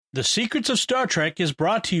The Secrets of Star Trek is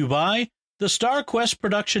brought to you by the Star Quest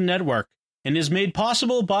Production Network and is made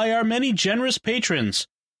possible by our many generous patrons.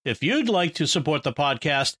 If you'd like to support the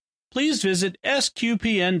podcast, please visit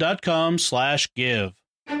sqpn.com/give.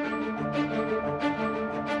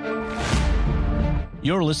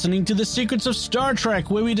 You're listening to The Secrets of Star Trek,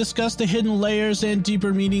 where we discuss the hidden layers and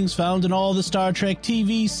deeper meanings found in all the Star Trek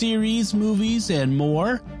TV series, movies, and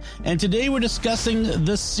more. And today we're discussing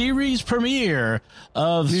the series premiere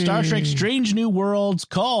of Star Trek Strange New Worlds,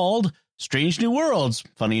 called Strange New Worlds.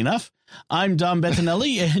 Funny enough, I'm Dom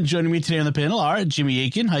Bettinelli, and joining me today on the panel are Jimmy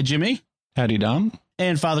Aiken. Hi, Jimmy. Howdy, Dom.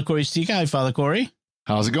 And Father Corey Stika. Hi, Father Corey.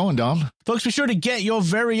 How's it going, Dom? Folks, be sure to get your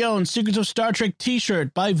very own Secrets of Star Trek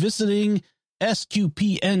t-shirt by visiting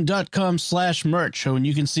sqpn.com/merch. And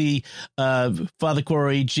you can see Father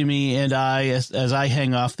Corey, Jimmy, and I as I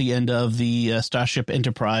hang off the end of the Starship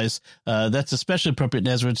Enterprise. That's especially appropriate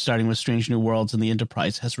as we're starting with Strange New Worlds and the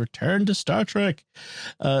Enterprise has returned to Star Trek.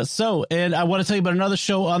 And I want to tell you about another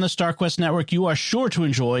show on the StarQuest Network you are sure to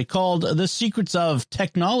enjoy, called The Secrets of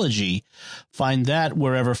Technology. Find that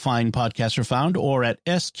wherever fine podcasts are found, or at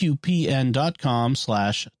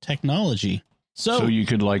sqpn.com/technology. So you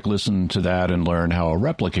could listen to that and learn how a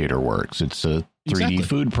replicator works. It's a 3D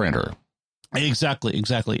food printer. Exactly.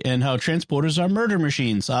 And how transporters are murder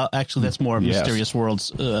machines. Actually, that's more Mysterious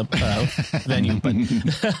Worlds venue. But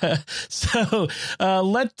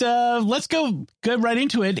let's go right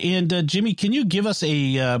into it. And Jimmy, can you give us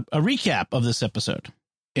a recap of this episode?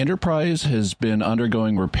 Enterprise has been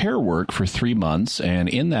undergoing repair work for 3 months, and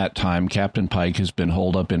in that time, Captain Pike has been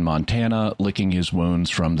holed up in Montana, licking his wounds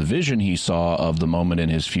from the vision he saw of the moment in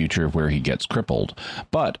his future where he gets crippled.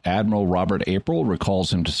 But Admiral Robert April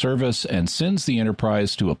recalls him to service and sends the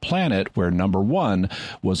Enterprise to a planet where Number 1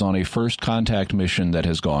 was on a first contact mission that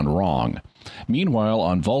has gone wrong. Meanwhile,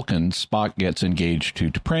 on Vulcan, Spock gets engaged to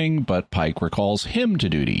T'Pring, but Pike recalls him to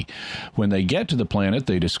duty. When they get to the planet,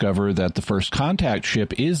 they discover that the first contact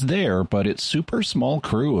ship is there, but its super small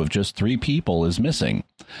crew of just 3 people is missing.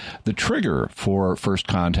 The trigger for first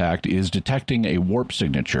contact is detecting a warp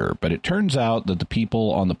signature, but it turns out that the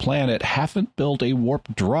people on the planet haven't built a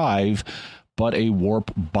warp drive, but a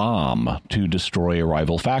warp bomb to destroy a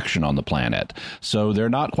rival faction on the planet. So they're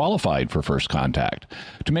not qualified for first contact.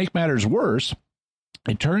 To make matters worse,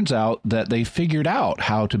 it turns out that they figured out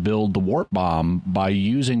how to build the warp bomb by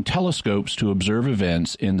using telescopes to observe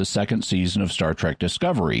events in the second season of Star Trek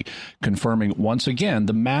Discovery, confirming once again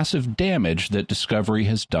the massive damage that Discovery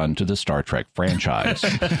has done to the Star Trek franchise.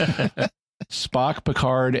 Spock,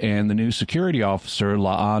 Picard, and the new security officer,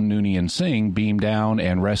 La'an Noonien Singh, beam down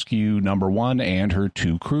and rescue Number 1 and her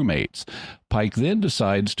 2 crewmates. Pike then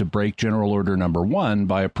decides to break General Order Number 1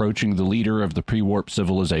 by approaching the leader of the pre-warp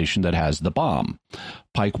civilization that has the bomb.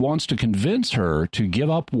 Pike wants to convince her to give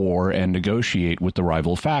up war and negotiate with the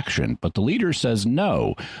rival faction, but the leader says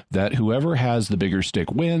no, that whoever has the bigger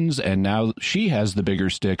stick wins, and now she has the bigger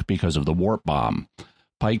stick because of the warp bomb.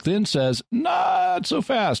 Pike then says, not so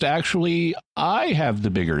fast. Actually, I have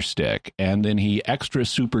the bigger stick. And then he extra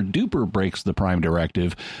super duper breaks the Prime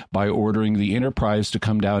Directive by ordering the Enterprise to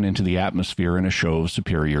come down into the atmosphere in a show of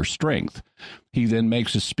superior strength. He then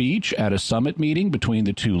makes a speech at a summit meeting between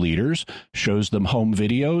the 2 leaders, shows them home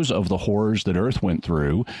videos of the horrors that Earth went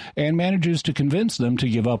through, and manages to convince them to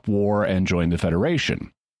give up war and join the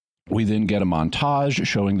Federation. We then get a montage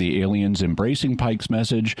showing the aliens embracing Pike's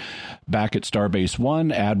message. Back at Starbase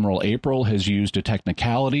 1, Admiral April has used a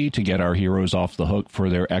technicality to get our heroes off the hook for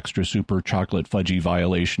their extra super chocolate fudgy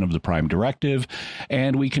violation of the Prime Directive.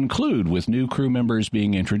 And we conclude with new crew members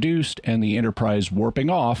being introduced and the Enterprise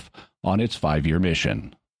warping off on its 5-year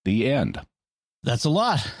mission. The end. That's a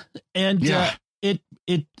lot. And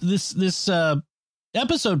this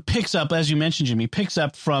episode picks up, as you mentioned, Jimmy, picks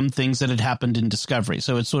up from things that had happened in Discovery.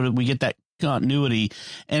 So it's sort of, we get that continuity.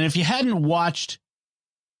 And if you hadn't watched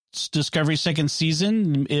Discovery second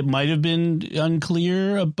season, it might have been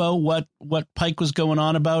unclear about what Pike was going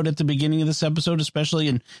on about at the beginning of this episode,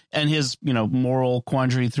 especially, and his, moral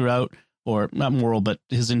quandary throughout, or not moral, but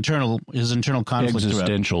his internal conflict,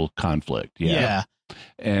 existential conflict. Yeah.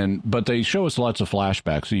 But they show us lots of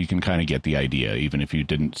flashbacks, so you can kind of get the idea, even if you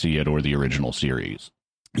didn't see it or the original series.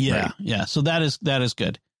 Yeah, right? Yeah. So that is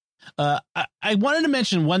good. I wanted to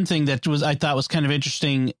mention one thing that I thought was kind of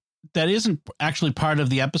interesting that isn't actually part of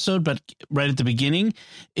the episode, but right at the beginning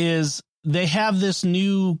is they have this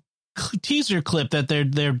new teaser clip that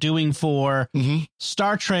they're doing for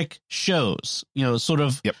Star Trek shows, sort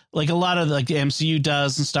of like a lot of like the MCU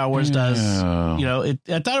does and Star Wars does.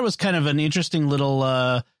 I thought it was kind of an interesting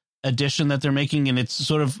little addition that they're making, and it's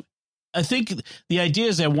sort of I think the idea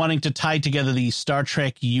is they're wanting to tie together the Star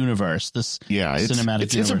Trek universe, this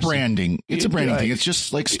cinematic universe. It's a branding. It's a branding thing. It's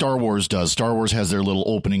just like Star Wars does. Star Wars has their little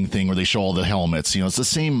opening thing where they show all the helmets. It's the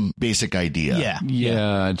same basic idea.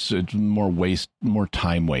 Yeah. It's more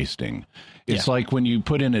time wasting. It's like when you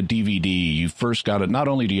put in a DVD, you first got to, not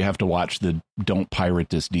only do you have to watch the "Don't pirate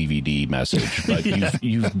this DVD" message, but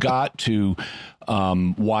you've got to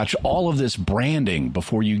watch all of this branding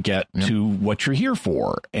before you get to what you're here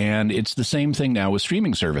for. And it's the same thing now with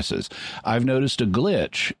streaming services. I've noticed a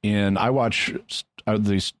glitch I watch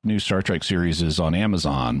these new Star Trek series on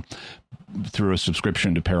Amazon through a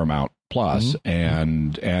subscription to Paramount Plus,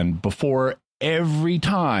 and before every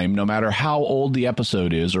time, no matter how old the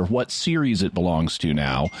episode is or what series it belongs to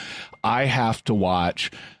now, I have to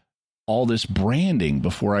watch all this branding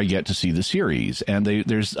before I get to see the series. And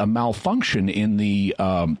there's a malfunction in the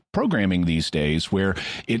programming these days where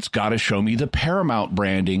it's got to show me the Paramount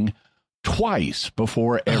branding twice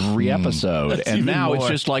before every episode. And now it's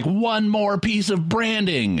just like one more piece of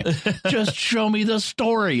branding. Just show me the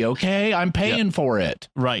story, okay? I'm paying for it.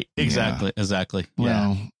 Right. Exactly.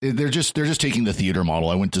 Well, they're just taking the theater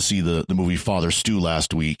model. I went to see the movie Father Stu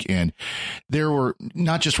last week, and there were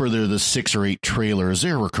not just were there the 6 or 8 trailers,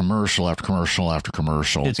 there were commercial after commercial after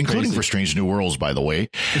commercial, including for Strange New Worlds, by the way.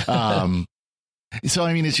 So,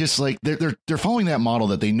 I mean, it's just like they're following that model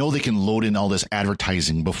that they know they can load in all this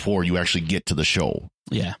advertising before you actually get to the show.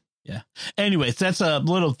 Yeah. Anyways, that's a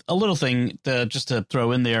little thing just to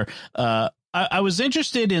throw in there. I was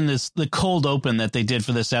interested in the cold open that they did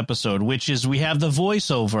for this episode, which is we have the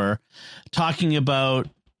voiceover talking about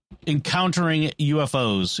encountering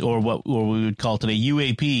UFOs or what we would call today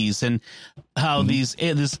UAPs, and how these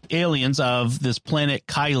aliens of this planet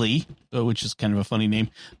Kylie, which is kind of a funny name,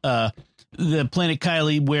 the planet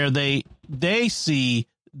Kylie, where they see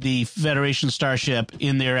the Federation starship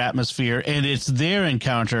in their atmosphere, and it's their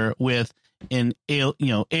encounter with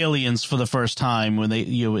aliens for the first time when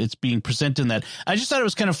it's being presented in that. I just thought it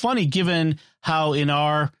was kind of funny, given how in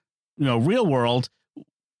our real world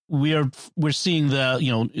we're seeing the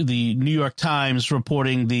New York Times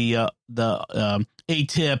reporting the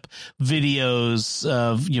ATIP videos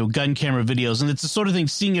of gun camera videos, and it's the sort of thing,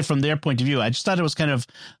 seeing it from their point of view. I just thought it was kind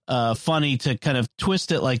of funny to kind of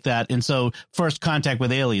twist it like that. And so first contact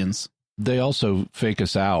with aliens. They also fake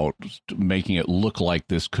us out, making it look like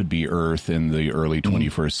this could be Earth in the early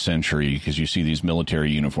 21st century, because you see these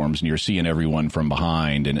military uniforms and you're seeing everyone from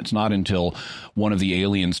behind. And it's not until one of the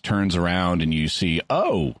aliens turns around and you see,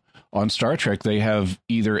 on Star Trek, they have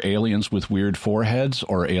either aliens with weird foreheads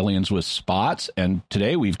or aliens with spots. And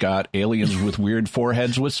today we've got aliens with weird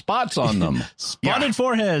foreheads with spots on them. Spotted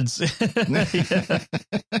foreheads.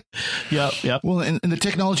 Yep. Well, and the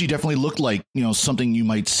technology definitely looked like, something you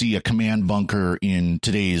might see a command bunker in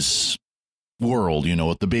today's world,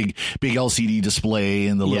 with the big LCD display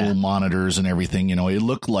and the little monitors and everything. It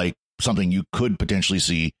looked like something you could potentially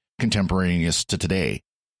see contemporaneous to today.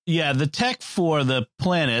 Yeah, the tech for the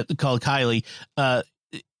planet called Kylie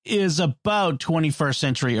is about 21st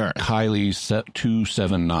century Earth. Kylie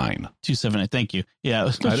 279. 279, thank you.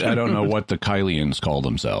 Yeah. I don't know what the Kylians call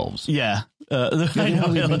themselves. Yeah. I know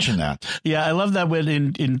you mentioned that. Yeah, I love that when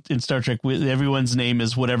in Star Trek, everyone's name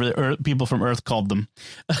is whatever the people from Earth called them.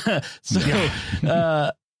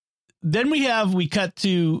 Then we cut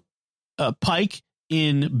to Pike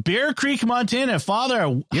in Bear Creek, Montana.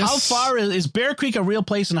 Father, how far is Bear Creek a real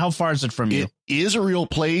place, and how far is it from you? It is a real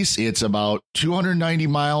place. It's about 290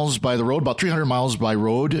 miles by the road, about 300 miles by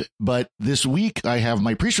road. But this week I have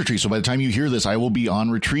my priest retreat. So by the time you hear this, I will be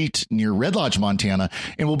on retreat near Red Lodge, Montana,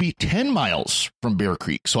 and will be 10 miles from Bear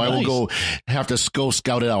Creek. So I will have to go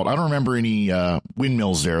scout it out. I don't remember any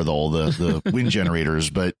windmills there, though, the wind generators,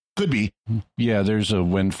 but could be. Yeah, there's a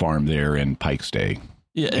wind farm there in Pikes Day.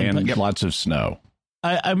 Yeah, and lots of snow.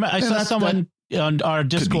 I saw someone on our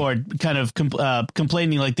Discord kind of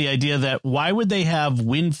complaining, like the idea that why would they have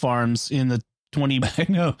wind farms in the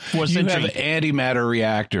 24th century? You have antimatter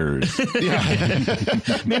reactors.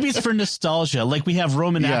 Maybe it's for nostalgia. Like we have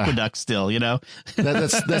Roman aqueducts still,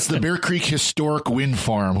 That's the Bear Creek Historic Wind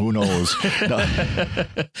Farm. Who knows?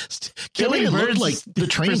 Killing birds like the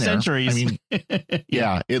train for there. Centuries. I mean,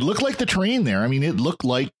 it looked like the train there. I mean, it looked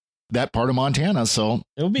like that part of Montana. So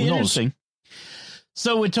it would be interesting.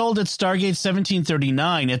 So we're told it's Stargate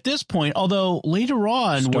 1739 at this point, although later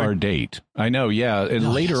on... Star date. I know, yeah.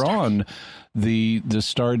 And later on, the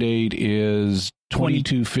star date is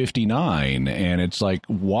 2259. And it's like,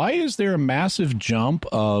 why is there a massive jump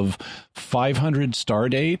of 500 star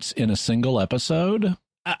dates in a single episode?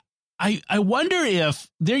 I wonder if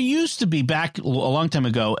there used to be, back a long time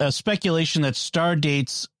ago, a speculation that star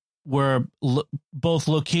dates both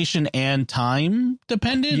location and time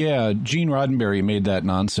dependent. Yeah, Gene Roddenberry made that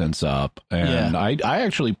nonsense up, and I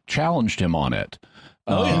actually challenged him on it.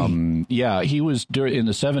 Yeah, he was in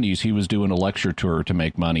the 70s. He was doing a lecture tour to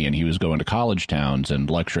make money, and he was going to college towns and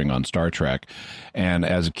lecturing on Star Trek. And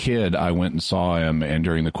as a kid, I went and saw him, and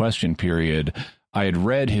during the question period, I had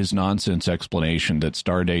read his nonsense explanation that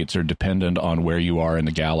star dates are dependent on where you are in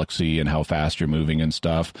the galaxy and how fast you're moving and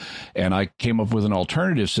stuff. And I came up with an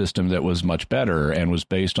alternative system that was much better and was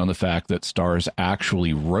based on the fact that stars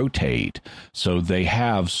actually rotate. So they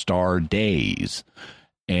have star days.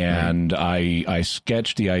 And I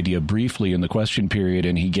sketched the idea briefly in the question period,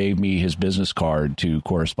 and he gave me his business card to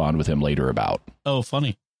correspond with him later about. Oh,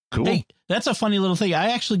 funny. Cool. Hey, that's a funny little thing.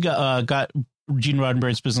 I actually got Gene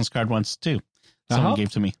Roddenberry's business card once, too. Someone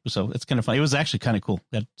gave to me, so it's kind of funny. It was actually kind of cool.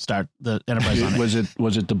 That the Enterprise on it.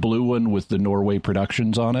 Was it the blue one with the Norway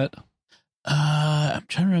Productions on it? I'm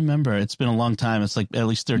trying to remember. It's been a long time. It's like at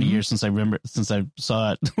least 30 years since I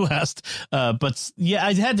saw it last. But yeah,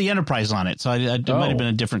 I had the Enterprise on it, so it might have been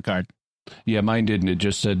a different card. Yeah, mine didn't. It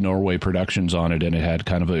just said Norway Productions on it, and it had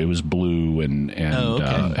it was blue and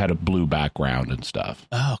had a blue background and stuff.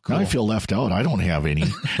 Oh, cool. Now I feel left out. I don't have any.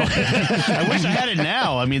 I wish I had it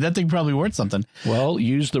now. I mean, that thing probably worth something. Well,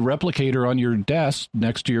 use the replicator on your desk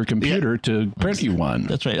next to your computer to print you one.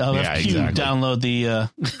 That's right. I'll have Q download the...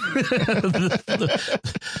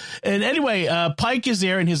 And anyway, Pike is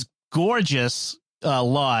there in his gorgeous...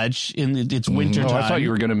 lodge in it's winter time. I thought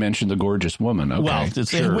you were going to mention the gorgeous woman. Okay. Well,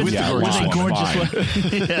 it's sure. with a gorgeous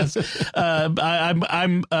woman. Yes.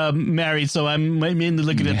 I'm married, so I'm mainly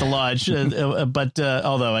looking at the lodge. But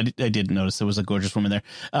although I did notice there was a gorgeous woman there.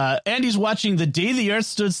 Andy's watching The Day the Earth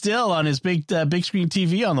Stood Still on his big screen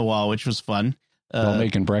TV on the wall, which was fun. While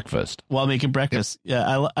making breakfast. Yep.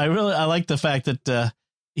 Yeah, I like the fact that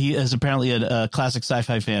he is apparently a classic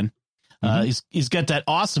sci-fi fan. He's got that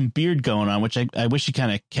awesome beard going on, which I wish he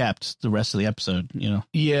kind of kept the rest of the episode, you know.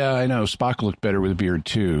 Yeah, I know. Spock looked better with a beard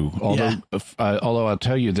too. Although I'll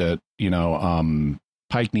tell you that,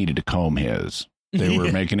 Pike needed to comb his. They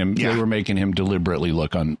were making him. They were making him deliberately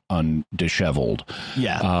look disheveled.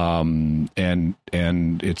 Yeah. And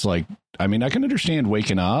it's like, I mean, I can understand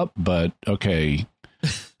waking up, but okay.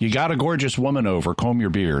 You got a gorgeous woman over. Comb your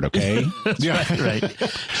beard, okay? right.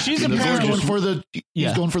 She's apparently going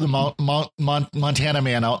for the Montana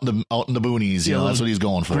man out in the boonies. You know, that's what he's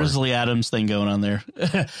going for. Grizzly Adams thing going on there.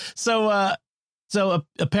 So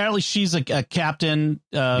apparently she's a captain.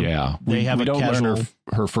 We don't learn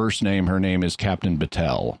her first name. Her name is Captain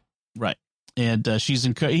Battelle. Right. And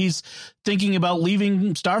he's thinking about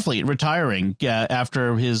leaving Starfleet, retiring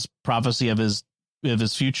after his prophecy of his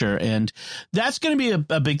future, and that's going to be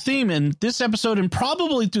a big theme in this episode and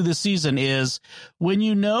probably through the season is when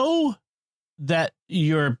you know that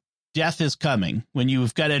your death is coming, when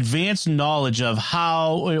you've got advanced knowledge of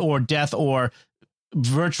how or death or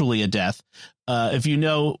virtually a death, if you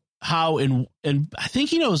know how and I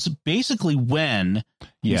think he knows basically when.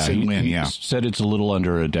 Yeah, he said it's a little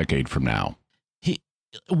under a decade from now.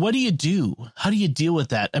 What do you do? How do you deal with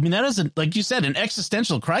that? I mean, that isn't, like you said, an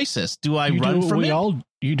existential crisis. Do I run from it?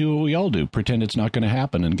 You do what we all do. Pretend it's not going to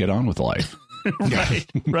happen and get on with life.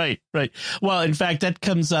 Right. Well, in fact, that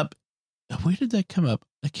comes up. Where did that come up?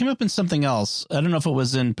 It came up in something else. I don't know if it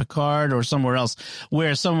was in Picard or somewhere else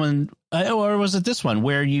where someone, or was it this one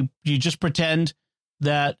where you just pretend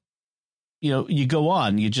that, you go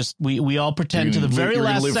on. We all pretend to the very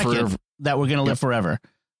last second that we're going to live forever.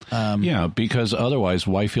 Because otherwise,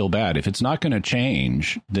 why feel bad? If it's not going to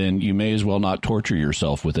change, then you may as well not torture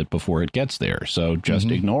yourself with it before it gets there. So just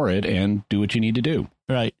ignore it and do what you need to do.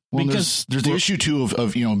 Right. Well, because there's the issue, too,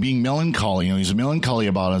 of being melancholy. He's melancholy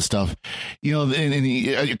about it and stuff, and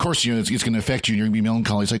of course, it's going to affect you and you're going to be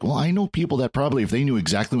melancholy. It's like, well, I know people that probably if they knew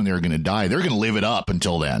exactly when they were going to die, they're going to live it up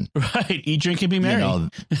until then. Right. Eat, drink, and be merry.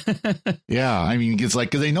 Yeah. I mean, it's like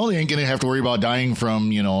because they know they ain't going to have to worry about dying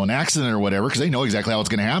from, an accident or whatever because they know exactly how it's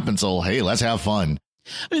going to happen. So, hey, let's have fun.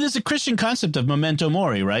 I mean, there's a Christian concept of memento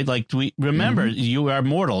mori, right? Like, remember, you are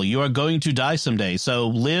mortal. You are going to die someday. So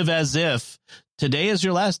live as if today is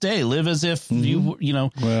your last day. Live as if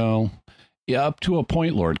Well, yeah, up to a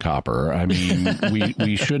point, Lord Copper. I mean,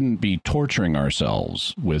 we shouldn't be torturing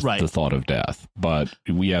ourselves with the thought of death. But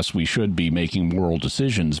yes, we should be making moral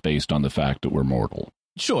decisions based on the fact that we're mortal.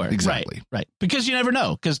 Sure. Exactly. Right. Because you never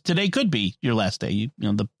know, because today could be your last day.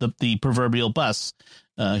 The proverbial bus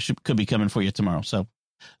could be coming for you tomorrow. So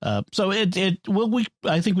I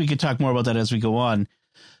think we could talk more about that as we go on.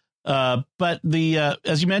 But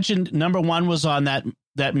as you mentioned, number one was on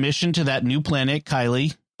that mission to that new planet,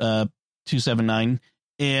 Kylie 279,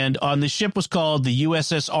 And on the ship was called the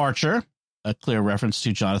USS Archer, a clear reference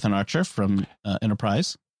to Jonathan Archer from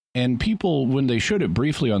Enterprise. And people, when they showed it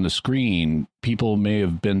briefly on the screen, people may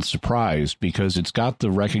have been surprised because it's got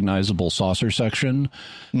the recognizable saucer section,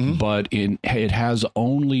 but it has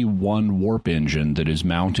only one warp engine that is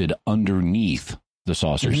mounted underneath the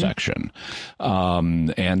saucer section.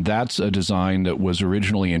 And that's a design that was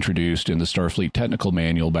originally introduced in the Starfleet Technical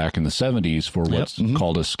Manual back in the 70s for what's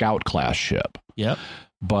called a Scout class ship. Yep.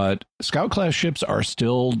 But Scout class ships are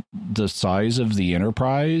still the size of the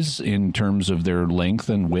Enterprise in terms of their length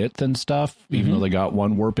and width and stuff, even though they got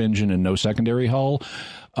one warp engine and no secondary hull.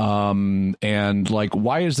 And like,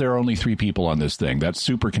 why is there only 3 people on this thing? That's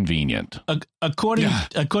super convenient. According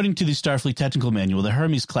to the Starfleet Technical Manual, the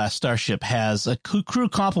Hermes class starship has a crew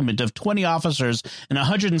complement of 20 officers and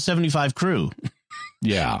 175 crew.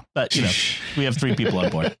 Yeah. But, we have 3 people on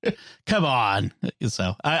board. Come on.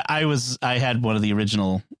 So I had one of the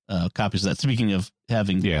original copies of that. Speaking of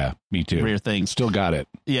having me too. Rare things. Still got it.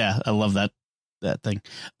 Yeah, I love that thing.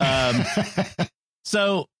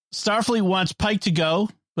 So Starfleet wants Pike to go,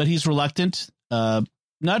 but he's reluctant.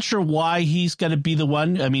 Not sure why he's got to be the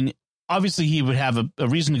one. I mean, obviously he would have a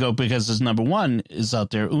reason to go because his number one is out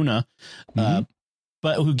there, Una,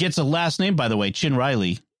 but who gets a last name, by the way, Chin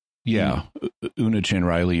Riley. Yeah. Una Chin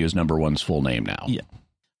Riley is number one's full name now.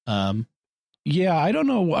 Yeah. Yeah, I don't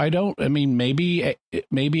know. I mean, maybe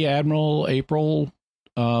Admiral April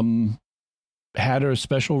had a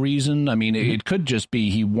special reason. I mean, it could just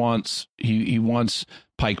be he wants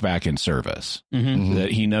Pike back in service. That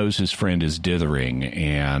he knows his friend is dithering,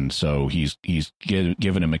 and so he's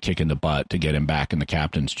given him a kick in the butt to get him back in the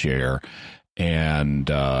captain's chair and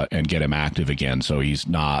get him active again, so he's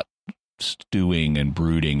not stewing and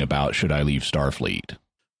brooding about should I leave Starfleet.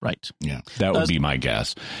 Right. Yeah. That would be my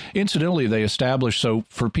guess. Incidentally, they established, so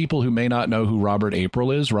for people who may not know who Robert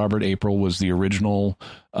April is, Robert April was the original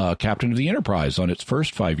captain of the Enterprise on its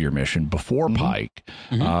first 5-year mission before Pike.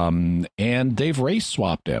 And they've race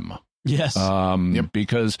swapped him. Yes.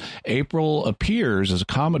 Because April appears as a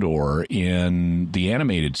Commodore in the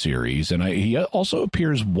animated series, and he also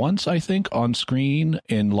appears once, I think, on screen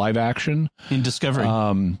in live action. In Discovery.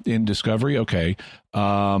 Okay.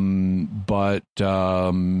 But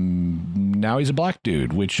now he's a black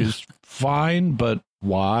dude, which is fine, but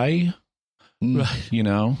why? Right.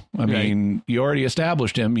 I mean, you already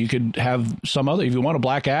established him. You could have some other, if you want a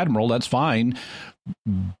black admiral, that's fine.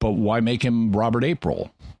 But why make him Robert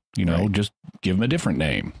April? Just give him a different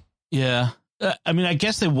name. Yeah. I mean, I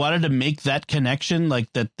guess they wanted to make that connection,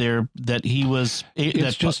 like that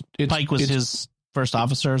Pike was his first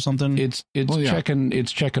officer or something. It's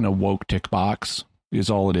checking a woke tick box is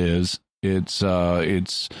all it is. It's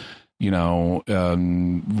we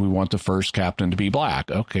want the first captain to be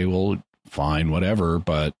black. Okay, well, fine, whatever.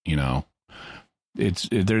 But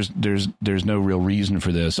there's no real reason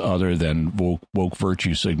for this other than woke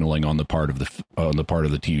virtue signaling on the part of the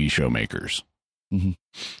TV show makers.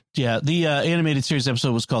 Yeah, the animated series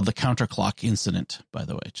episode was called "The Counterclock Incident." By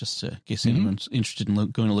the way, just in case anyone's interested in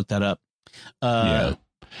going to look that up. I'm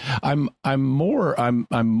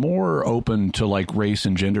more open to like race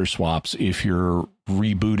and gender swaps if you're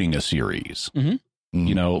rebooting a series.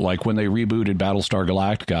 Like when they rebooted Battlestar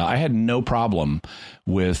Galactica, I had no problem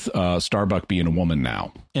with Starbuck being a woman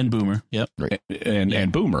now. And Boomer. Yep.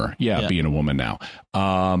 And Boomer. Yeah. Being a woman now.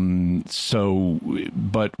 But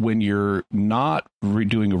when you're not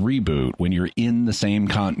doing a reboot, when you're in the same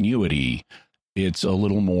continuity, it's a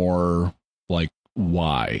little more like,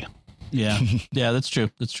 why? Yeah. Yeah, that's true.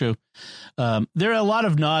 That's true. There are a lot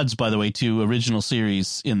of nods, by the way, to original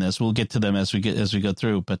series in this. We'll get to them as we go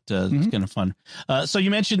through, but it's kind of fun. So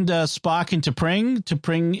you mentioned Spock and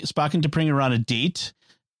T'Pring. Spock and T'Pring are on a date,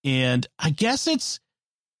 and I guess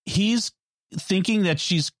he's thinking that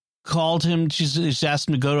she's called him. She's asked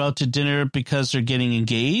him to go out to dinner because they're getting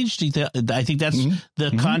engaged. I think that's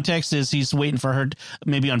the context is he's waiting for her.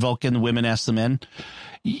 Maybe on Vulcan, the women ask the men.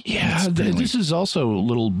 Yeah, this is also a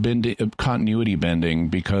little continuity bending,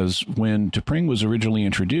 because when T'Pring was originally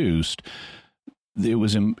introduced, it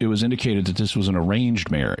was indicated that this was an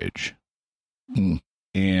arranged marriage,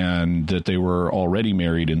 and that they were already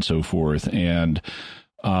married and so forth. And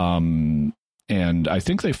I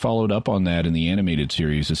think they followed up on that in the animated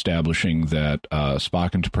series, establishing that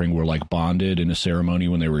Spock and T'Pring were like bonded in a ceremony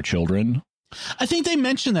when they were children. I think they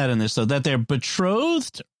mentioned that in this, though, that they're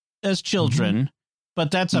betrothed as children. But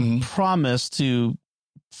that's a promise to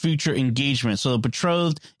future engagement. So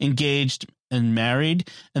betrothed, engaged, and married.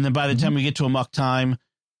 And then by the time we get to Amok Time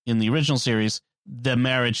in the original series, the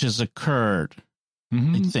marriage has occurred,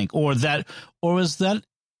 I think. Or was that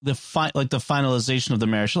the finalization of the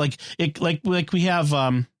marriage, like we have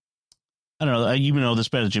I don't know, you know this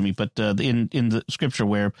better, Jimmy, but in the scripture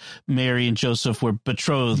where Mary and Joseph were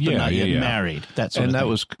betrothed but not yet married, that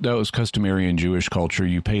was customary in Jewish culture.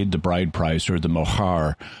 You paid the bride price, or the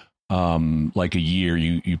mohar, like a year.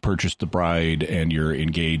 You purchased the bride and you're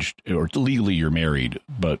engaged, or legally you're married,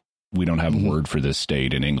 but we don't have a word for this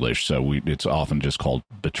state in English, so it's often just called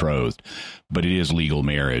betrothed. But it is legal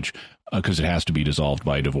marriage because it has to be dissolved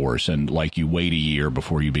by divorce, and like you wait a year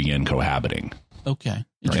before you begin cohabiting. Okay.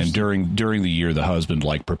 And during the year, the husband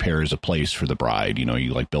like prepares a place for the bride. You know, he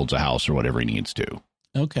like builds a house or whatever he needs to.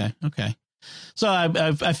 Okay. So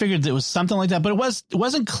I figured it was something like that, but it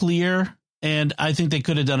wasn't clear, and I think they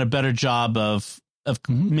could have done a better job of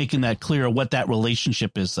making that clear what that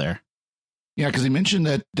relationship is there. Yeah, because he mentioned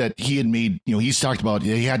that he had made, he's talked about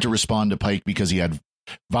he had to respond to Pike because he had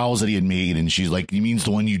vows that he had made, and she's like, "He means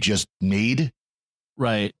the one you just made."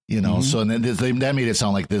 Right. So and then that made it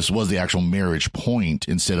sound like this was the actual marriage point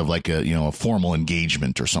instead of like a formal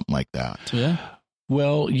engagement or something like that. Yeah.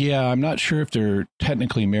 Well, yeah, I'm not sure if they're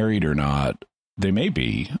technically married or not. They may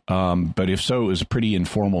be. But if so, it was a pretty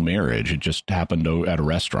informal marriage. It just happened at a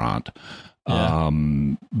restaurant. Yeah.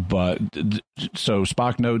 So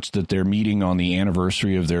Spock notes that they're meeting on the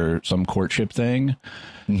anniversary of some courtship thing.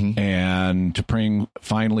 And T'Pring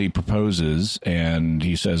finally proposes, and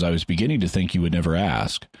he says, "I was beginning to think you would never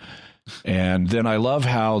ask." And then I love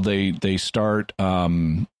how they kiss,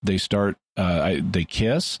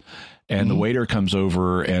 and the waiter comes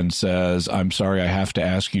over and says, "I'm sorry, I have to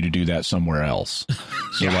ask you to do that somewhere else."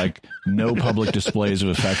 So like no public displays of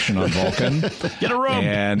affection on Vulcan. Get a room.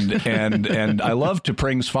 And I love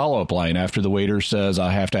T'Pring's follow-up line after the waiter says,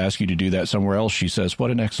 "I have to ask you to do that somewhere else." She says,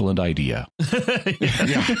 "What an excellent idea." See,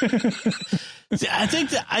 I think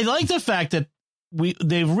that I like the fact that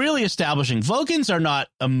they're really establishing Vulcans are not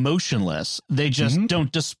emotionless. They just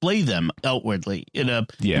don't display them outwardly in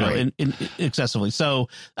excessively. So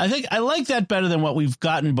I think I like that better than what we've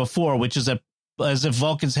gotten before, which is as if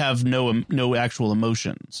Vulcans have no actual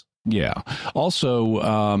emotions. Yeah. Also,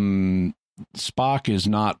 Spock is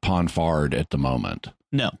not Ponfard at the moment.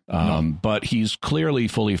 No. But he's clearly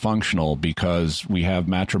fully functional because we have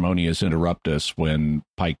Matrimonius Interruptus when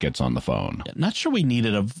Pike gets on the phone. Yeah, not sure we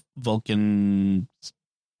needed a Vulcan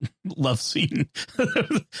love scene.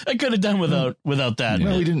 I could have done without that.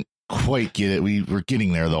 Well, we didn't quite get it. We were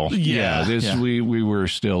getting there, though. We were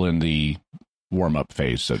still in the warm-up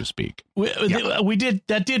phase, so to speak. We did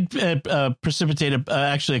precipitate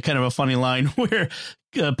actually a kind of a funny line where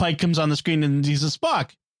Pike comes on the screen and he says,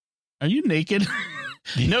 "Spock, are you naked?"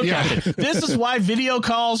 No, Captain. This is why video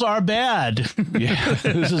calls are bad. Yeah,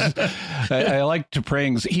 I like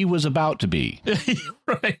T'Pring's. He was about to be.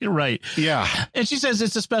 Right. Yeah. And she says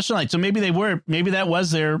it's a special night, so maybe that was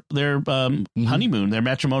their honeymoon, their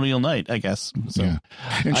matrimonial night, I guess. So, yeah.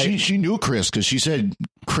 And she knew Chris because she said,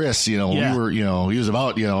 "Chris, we were, he was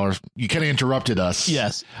about, or you kind of interrupted us."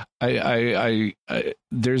 Yes. I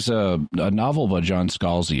there's a novel by John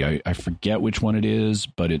Scalzi. I forget which one it is,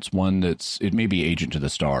 but it's one it may be Agent to the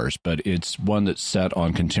Stars, but it's one that's set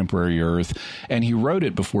on contemporary Earth, and he wrote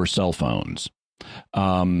it before cell phones.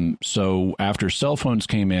 So after cell phones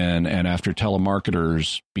came in and after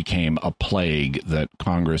telemarketers became a plague that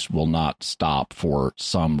Congress will not stop for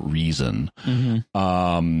some reason,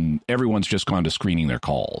 everyone's just gone to screening their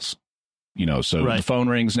calls. So the phone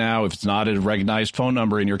rings now. If it's not a recognized phone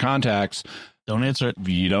number in your contacts, don't answer it.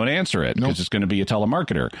 You don't answer it because it's going to be a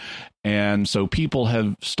telemarketer. And so people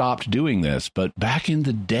have stopped doing this. But back in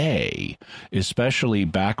the day, especially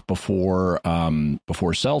back before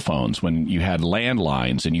cell phones, when you had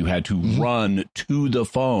landlines and you had to run to the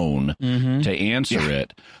phone to answer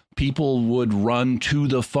it, people would run to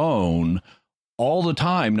the phone all the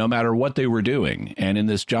time, no matter what they were doing. And in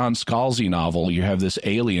this John Scalzi novel, you have this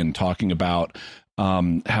alien talking about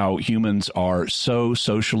how humans are so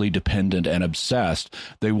socially dependent and obsessed,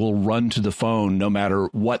 they will run to the phone no matter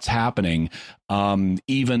what's happening.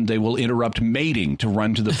 Even they will interrupt mating to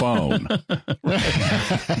run to the phone.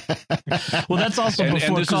 Well, that's also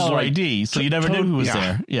before caller ID, so you never knew who was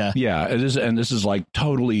there. Yeah. Yeah. This is like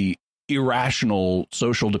totally irrational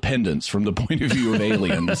social dependence from the point of view of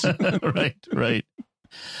aliens. Right.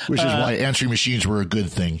 Which is why answering machines were a good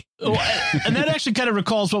thing. And that actually kind of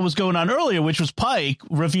recalls what was going on earlier, which was Pike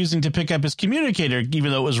refusing to pick up his communicator,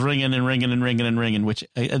 even though it was ringing and ringing and ringing and ringing, which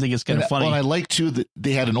I think is kind of funny. Well, I like, too, that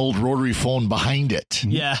they had an old rotary phone behind it.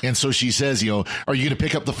 Yeah. And so she says, "Are you going to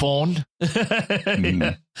pick up the phone?"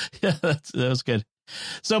 Yeah, that was good.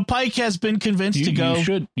 So Pike has been convinced to go.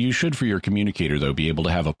 You should for your communicator, though, be able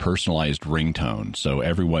to have a personalized ringtone so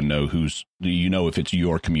everyone know if it's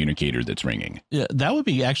your communicator that's ringing. Yeah, that would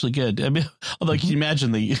be actually good. I mean, although can you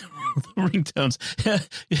imagine the ringtones?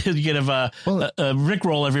 You could have a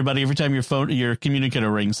Rickroll everybody every time your communicator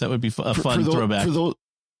rings. That would be a fun throwback.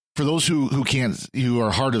 For those who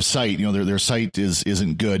are hard of sight, their sight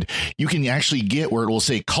isn't good. You can actually get where it will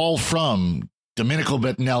say "call from Domenico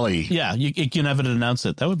Bettinelli." Yeah, you can have it announce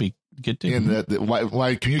it. That would be good too. And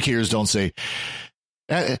why communicators don't say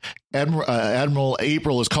Admiral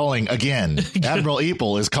April is calling again. Admiral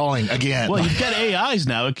April is calling again. Well, you've got AIs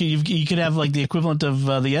now. You could have like the equivalent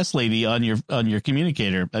of the S lady on your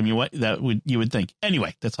communicator. I mean, you would think.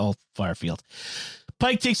 Anyway, that's all far afield.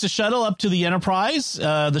 Pike takes the shuttle up to the Enterprise.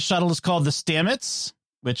 The shuttle is called the Stamets,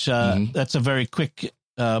 which that's a very quick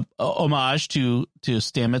homage to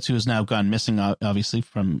Stamets, who has now gone missing, obviously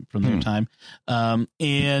from their time.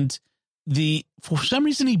 And for some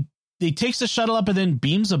reason he takes the shuttle up and then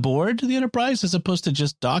beams aboard to the Enterprise as opposed to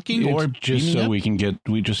just docking we can get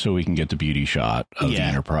the beauty shot of the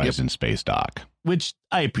Enterprise in space dock, which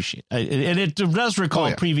I appreciate. And it does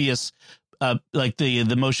recall previous like the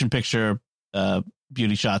motion picture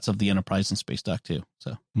beauty shots of the Enterprise in space dock too.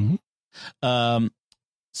 So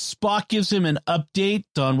Spock gives him an update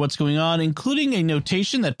on what's going on, including a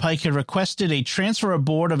notation that Pike had requested a transfer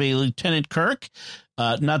aboard of a Lieutenant Kirk.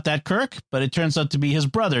 Not that Kirk, but it turns out to be his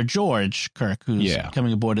brother, George Kirk, who's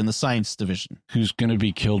coming aboard in the science division. Who's going to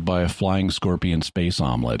be killed by a flying scorpion space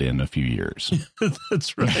omelet in a few years.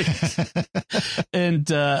 That's right. And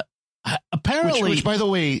apparently... Which, by the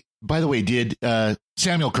way, did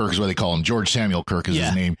Samuel Kirk is what they call him. George Samuel Kirk is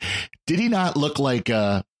his name. Did he not look like...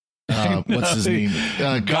 what's his name?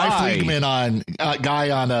 Guy Fleegman on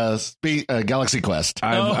Galaxy Quest.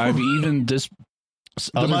 I've even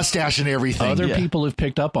the mustache and everything. Other people have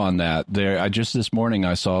picked up on that. Just this morning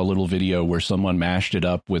I saw a little video where someone mashed it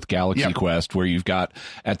up with Galaxy Quest, where you've got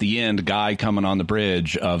at the end Guy coming on the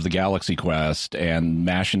bridge of the Galaxy Quest and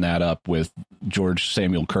mashing that up with George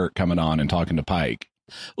Samuel Kirk coming on and talking to Pike.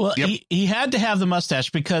 Well, he had to have the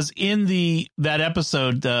mustache because in that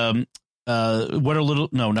episode, Operation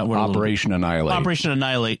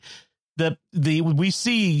Annihilate. We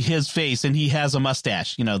see his face and he has a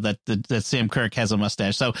mustache, that Sam Kirk has a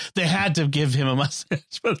mustache. So they had to give him a mustache,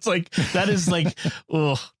 but it's like, that is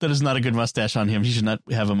not a good mustache on him. He should not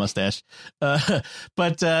have a mustache.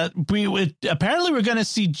 But apparently we're going to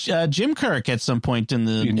see Jim Kirk at some point in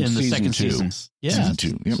the second season. Yeah. Season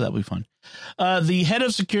 2. Yep. So that'll be fun. The head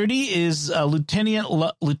of security is Lieutenant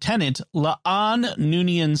La'an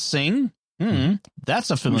Noonien Singh.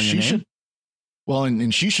 That's a familiar name.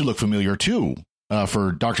 And she should look familiar, too,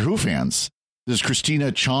 for Doctor Who fans. There's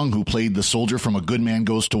Christina Chong, who played the soldier from A Good Man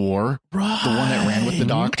Goes to War. Right. The one that ran with the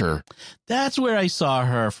Doctor. That's where I saw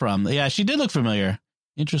her from. Yeah, she did look familiar.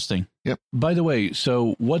 Interesting. Yep. By the way,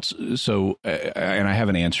 and I have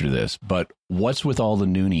an answer to this, but what's with all the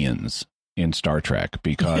Noonians in Star Trek?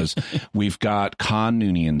 Because we've got Khan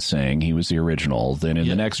Noonien Singh. He was the original. Then in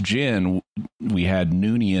the next gen, we had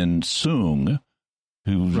Noonien Soong,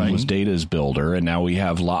 who was Data's builder, and now we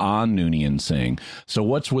have La'an Noonien Singh. So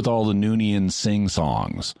what's with all the Noonien Singh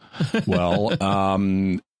songs? Well,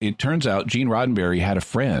 it turns out Gene Roddenberry had a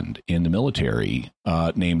friend in the military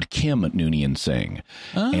named Kim Noonien Singh,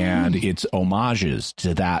 and it's homages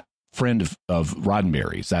to that friend of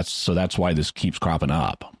Roddenberry's. That's why this keeps cropping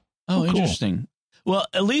up. Oh, interesting. Well,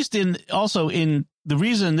 at least in the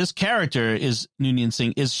reason this character is Noonien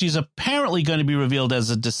Singh is she's apparently going to be revealed as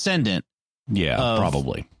a descendant. Yeah,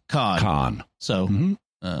 probably Khan. So,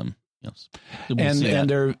 yes. And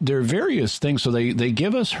there are various things. So they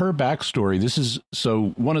give us her backstory. This is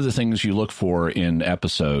one of the things you look for in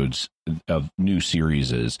episodes of new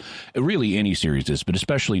series is really any series is, but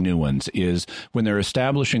especially new ones, is when they're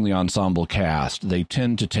establishing the ensemble cast, they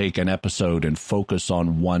tend to take an episode and focus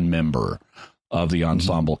on one member of the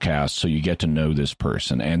ensemble cast, so you get to know this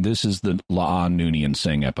person. And this is the La'an Noonien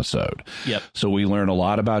Singh episode. Yep. So we learn a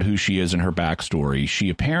lot about who she is and her backstory. She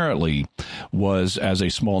apparently was, as a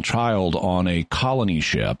small child, on a colony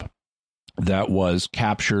ship that was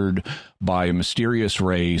captured by a mysterious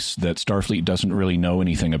race that Starfleet doesn't really know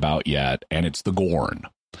anything about yet, and it's the Gorn.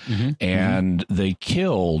 And they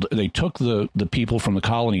took the people from the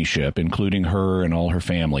colony ship, including her and all her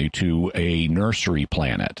family, to a nursery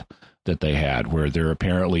planet that they had, where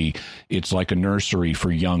it's like a nursery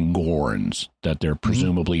for young Gorns that they're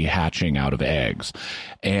presumably hatching out of eggs.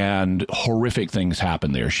 And horrific things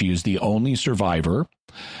happen there. She is the only survivor.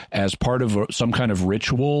 As part of some kind of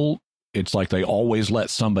ritual, it's like they always let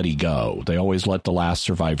somebody go. They always let the last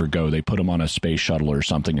survivor go. They put them on a space shuttle or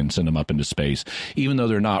something and send them up into space, even though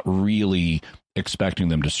they're not really expecting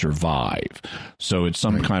them to survive. So it's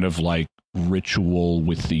some kind of like ritual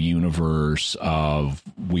with the universe of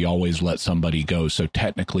we always let somebody go. So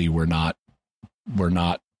technically we're not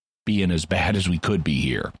being as bad as we could be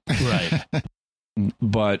here. Right.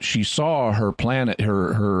 But she saw her planet,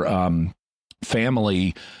 her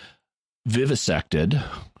family vivisected,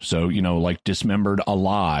 so like dismembered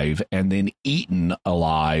alive and then eaten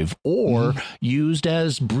alive, or used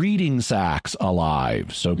as breeding sacks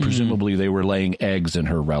alive. So presumably they were laying eggs in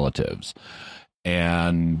her relatives,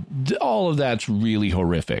 and all of that's really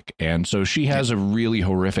horrific. And so she has a really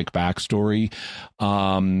horrific backstory.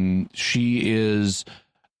 She is,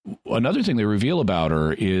 another thing they reveal about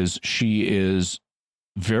her is she is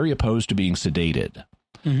very opposed to being sedated.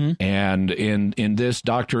 And in this,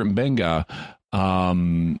 Dr. Mbenga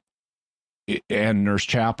and Nurse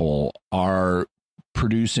Chapel are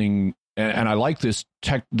producing, and I like this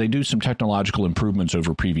they do some technological improvements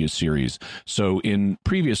over previous series. So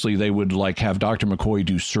previously they would like have Dr. McCoy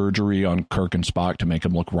do surgery on Kirk and Spock to make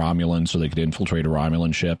them look Romulan so they could infiltrate a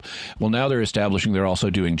Romulan ship. Well, now they're establishing they're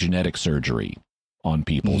also doing genetic surgery on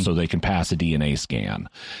people so they can pass a DNA scan.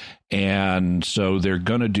 And so they're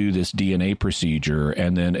going to do this DNA procedure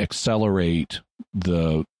and then accelerate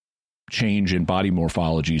the change in body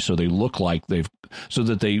morphology so they look like so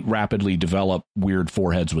that they rapidly develop weird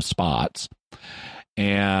foreheads with spots.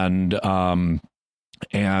 And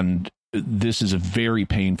this is a very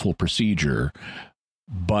painful procedure,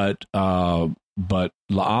 but La'an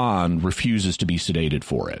refuses to be sedated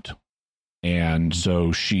for it. And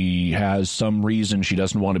so she has some reason she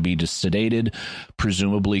doesn't want to be sedated,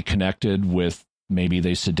 presumably connected with maybe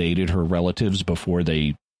they sedated her relatives before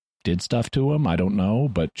they did stuff to them. I don't know,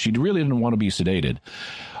 but she really didn't want to be sedated.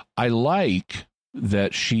 I like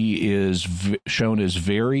that she is shown as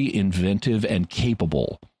very inventive and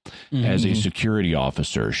capable as a security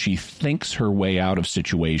officer. She thinks her way out of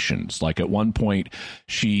situations. Like at one point,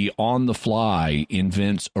 she on the fly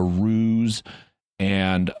invents a ruse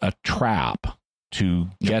and a trap to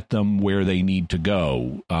get them where they need to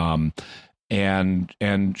go. I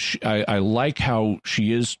like how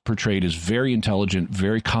she is portrayed as very intelligent,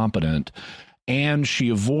 very competent, and she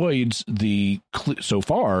avoids so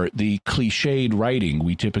far the cliched writing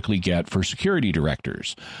we typically get for security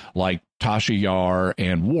directors, like Tasha Yar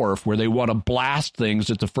and Worf, where they want to blast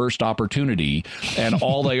things at the first opportunity, and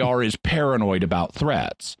all they are is paranoid about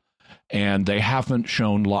threats. And they haven't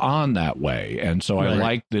shown La'an that way. And so I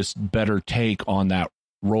like this better take on that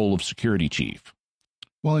role of security chief.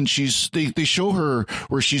 Well, and they show her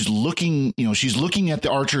where she's looking, she's looking at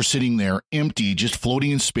the Archer sitting there empty, just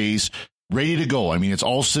floating in space, ready to go. I mean, it's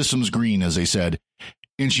all systems green, as they said.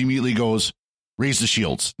 And she immediately goes, raise the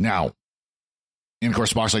shields now. And of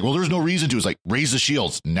course, Spock's like, well, there's no reason to. It's like, raise the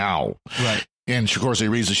shields now. Right. And of course, they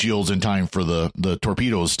raise the shields in time for the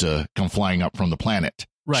torpedoes to come flying up from the planet.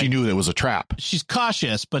 Right. She knew that it was a trap. She's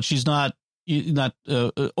cautious, but she's not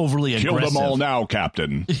overly aggressive. Kill them all now,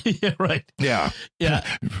 Captain. Yeah, right. Yeah. Yeah.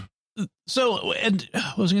 So, and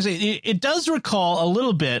what was I going to say? It does recall a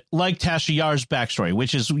little bit like Tasha Yar's backstory,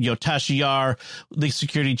 which is, Tasha Yar, the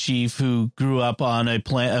security chief who grew up on a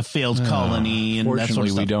failed colony. And fortunately, that sort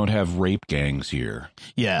of stuff. We don't have rape gangs here.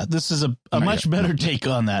 Yeah, this is a much better take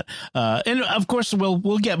on that. And of course,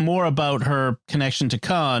 we'll get more about her connection to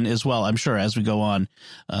Khan as well, I'm sure, as we go on.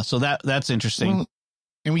 So that's interesting. Well,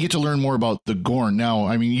 and we get to learn more about the Gorn. Now,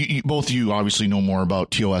 I mean, both of you obviously know more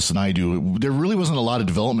about TOS than I do. There really wasn't a lot of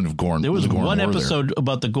development of Gorn. There was one episode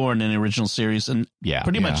about the Gorn in the original series, and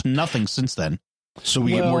pretty much nothing since then. So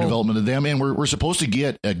we get more development of them, and we're supposed to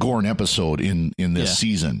get a Gorn episode in this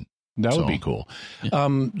season. That would be cool. Yeah.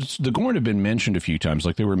 The Gorn have been mentioned a few times,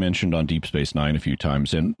 like they were mentioned on Deep Space Nine a few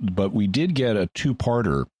times, but we did get a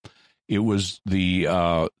two-parter. It was the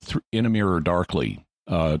In a Mirror Darkly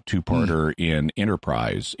two-parter in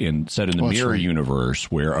Enterprise, set in the Mirror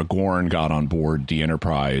universe, where a Gorn got on board the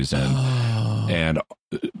Enterprise and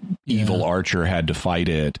evil Archer had to fight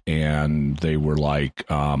it, and they were like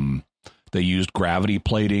they used gravity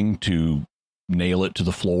plating to nail it to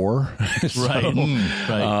the floor.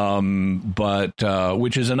 But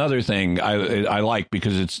which is another thing I like,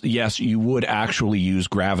 because it's, yes, you would actually use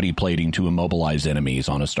gravity plating to immobilize enemies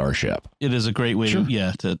on a starship. It is a great way to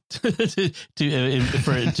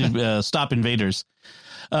stop invaders.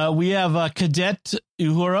 We have Cadet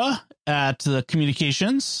Uhura at the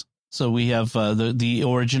communications. So we have the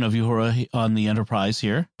origin of Uhura on the Enterprise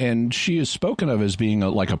here. And she is spoken of as being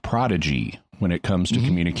like a prodigy when it comes to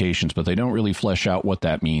communications, but they don't really flesh out what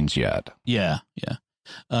that means yet. Yeah.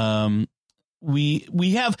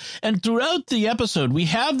 We have, and throughout the episode, we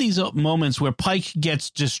have these moments where Pike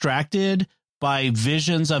gets distracted by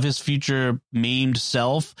visions of his future maimed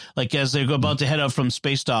self. Like as they're about to head out from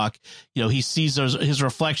space dock, he sees his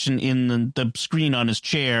reflection in the screen on his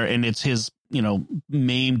chair, and it's his,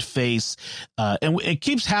 maimed face. And it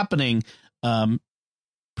keeps happening.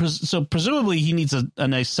 So presumably he needs a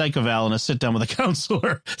nice psych eval and a sit down with a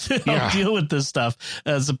counselor to help deal with this stuff,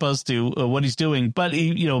 as opposed to what he's doing. But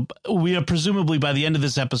we are presumably by the end of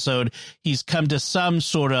this episode, he's come to some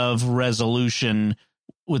sort of resolution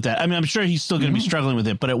with that. I mean, I'm sure he's still going to be struggling with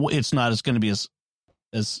it, but it's not going to be as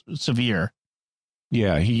severe.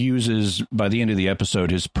 Yeah, he uses, by the end of the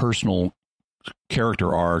episode, his personal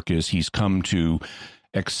character arc is he's come to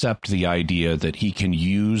accept the idea that he can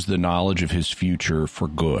use the knowledge of his future for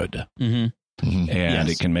good. And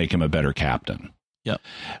it can make him a better captain. Yep.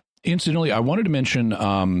 Incidentally, I wanted to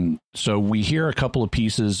mention, so we hear a couple of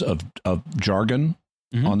pieces of jargon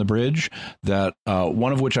on the bridge, that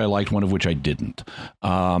one of which I liked, one of which I didn't.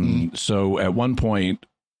 So at one point,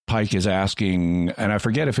 Pike is asking, and I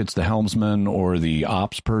forget if it's the helmsman or the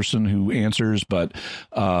ops person who answers, but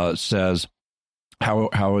says,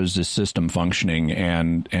 how is this system functioning?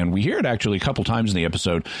 And we hear it actually a couple times in the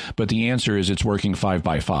episode, but the answer is it's working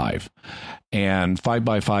 5x5. And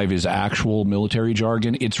 5x5 is actual military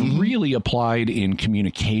jargon. It's really applied in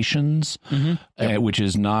communications, which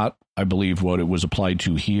is not, I believe, what it was applied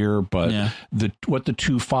to here. But what the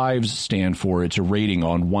 2 5s stand for, it's a rating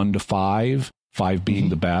on 1 to 5. 5 being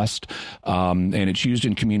the best, and it's used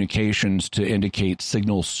in communications to indicate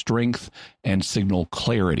signal strength and signal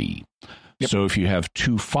clarity. So if you have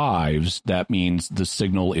 2 5s, that means the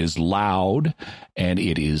signal is loud and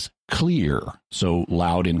it is clear. So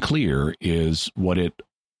loud and clear is what it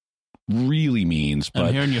really means. But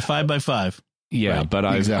I'm hearing you 5x5. Yeah, right. But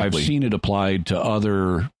I've seen it applied to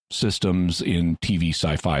other systems in TV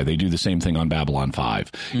sci-fi. They do the same thing on Babylon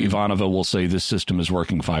 5. Ivanova will say this system is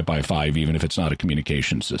working 5x5, even if it's not a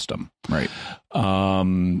communication system. Right.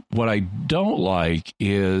 What I don't like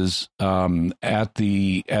is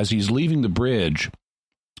as he's leaving the bridge,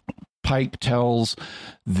 Pike tells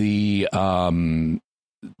the Ortega,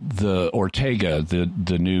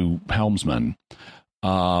 the new helmsman,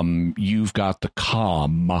 you've got the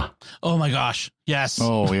comm. Oh my gosh. Yes.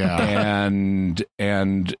 Oh yeah.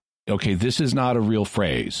 and okay, this is not a real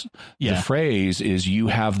phrase. Yeah. The phrase is you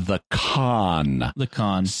have the con. The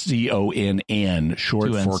con. CONN,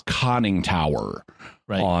 short for conning tower.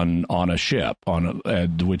 Right. On a ship,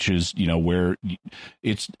 which is where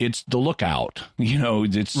it's the lookout.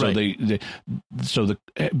 It's so the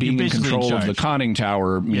being in control of the conning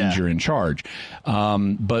tower means you're in charge.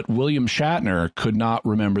 But William Shatner could not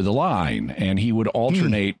remember the line, and he would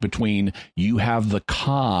alternate between you have the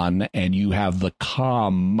con and you have the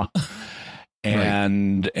com.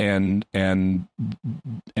 And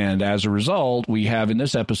as a result, we have in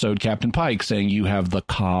this episode Captain Pike saying you have the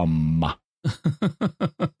com.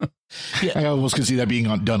 I almost could see that being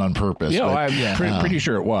done on purpose. I'm pretty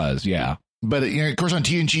sure it was. Yeah. But of course, on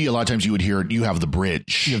TNG, a lot of times you would hear you have the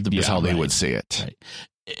bridge. You have the bridge. Is how they would say it. Right.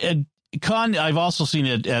 And con, I've also seen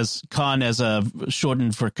it as con as a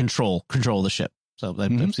shortened for control of the ship. So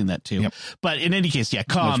I've seen that too. Yep. But in any case,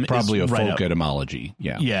 com that's probably is a folk etymology.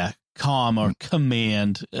 Yeah. Yeah. Com or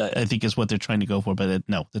command, I think is what they're trying to go for, but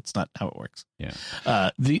no, that's not how it works. Yeah.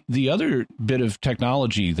 The other bit of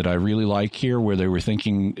technology that I really like here, where they were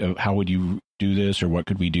thinking of how would you do this or what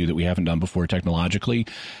could we do that we haven't done before technologically,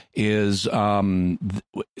 is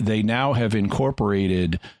they now have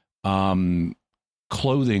incorporated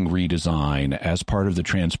clothing redesign as part of the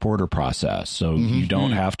transporter process. So you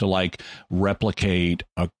don't have to replicate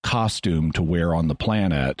a costume to wear on the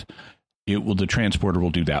planet. The transporter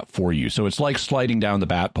will do that for you. So it's like sliding down the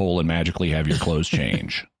bat pole and magically have your clothes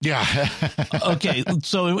change. Yeah. Okay.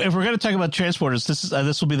 So if we're going to talk about transporters,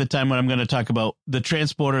 this will be the time when I'm going to talk about the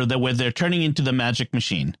transporter where they're turning into the magic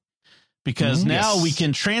machine, because now we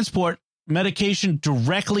can transport medication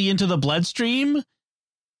directly into the bloodstream.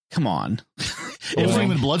 Come on. It wasn't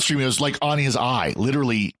even bloodstream. It was on his eye,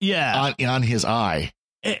 literally. Yeah. On his eye.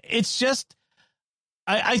 It's just,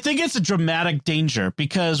 I think it's a dramatic danger,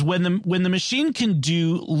 because when the machine can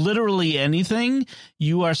do literally anything,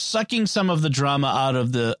 you are sucking some of the drama out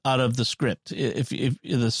of the script, if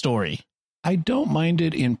the story. I don't mind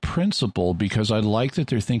it in principle, because I like that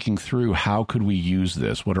they're thinking through how could we use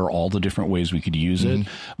this? What are all the different ways we could use it?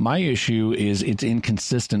 My issue is it's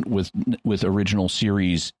inconsistent with original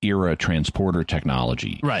series era transporter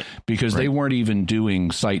technology. Right. Because they weren't even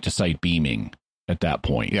doing site-to-site beaming at that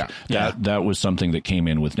point. Yeah. That was something that came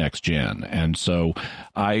in with Next Gen. And so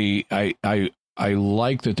I I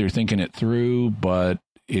like that they're thinking it through, but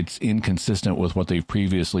it's inconsistent with what they've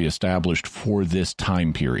previously established for this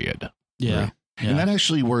time period. Yeah. Right. And that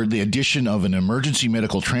actually where the addition of an emergency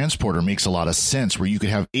medical transporter makes a lot of sense, where you could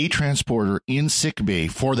have a transporter in sick bay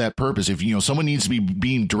for that purpose. If, someone needs to be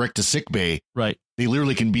beamed direct to sick bay, right, they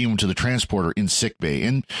literally can beam them to the transporter in sick bay.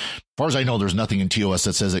 And as far as I know, there's nothing in TOS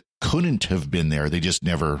that says it couldn't have been there. They just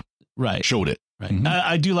never showed it. Right. Mm-hmm.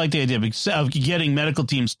 I do like the idea of getting medical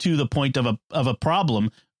teams to the point of a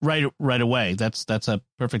problem right away. That's a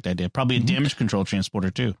perfect idea. Probably a damage control transporter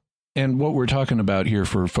too. And what we're talking about here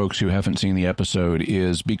for folks who haven't seen the episode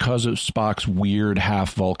is because of Spock's weird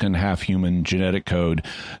half Vulcan, half human genetic code,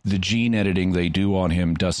 the gene editing they do on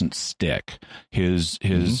him doesn't stick. His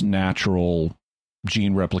natural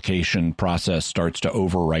gene replication process starts to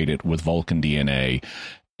overwrite it with Vulcan DNA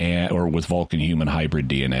or with Vulcan human hybrid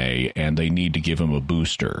DNA, and they need to give him a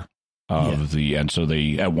booster. And so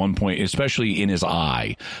they, at one point, especially in his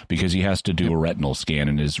eye, because he has to do a retinal scan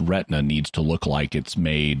and his retina needs to look like it's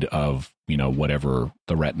made of, whatever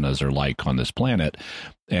the retinas are like on this planet.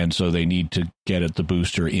 And so they need to get the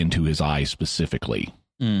booster into his eye specifically.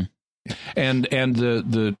 And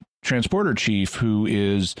the transporter chief, who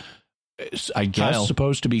is, I guess, Kyle,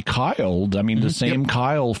 supposed to be Kyle. I mean, the same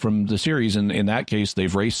Kyle from the series. And in that case,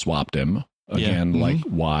 they've race swapped him again. Like,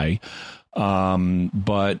 why?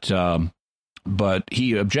 But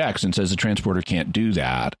he objects and says the transporter can't do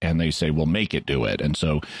that. And they say, well, make it do it. And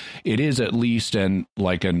so it is at least an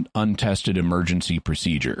untested emergency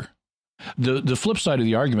procedure. The flip side of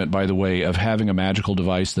the argument, by the way, of having a magical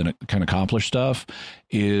device that can accomplish stuff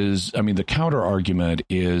is, the counter argument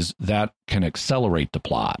is that can accelerate the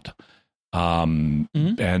plot. And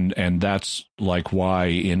that's like why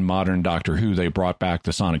in modern Doctor Who they brought back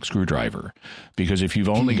the sonic screwdriver, because if you've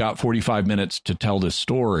only got 45 minutes to tell this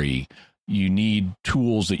story, you need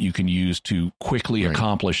tools that you can use to quickly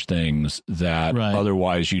accomplish things that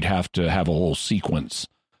otherwise you'd have to have a whole sequence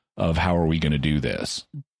of how are we going to do this.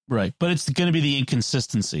 Right. But it's going to be the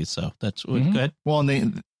inconsistency. So that's good. Well,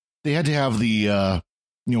 and they had to have the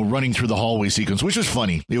running through the hallway sequence, which was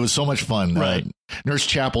funny. It was so much fun. Right. Nurse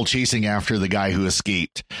Chapel chasing after the guy who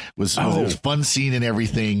escaped was a fun scene and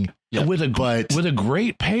everything. Yeah. With a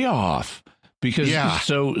great payoff, because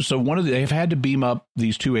so they've had to beam up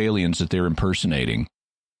these two aliens that they're impersonating,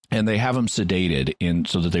 and they have them sedated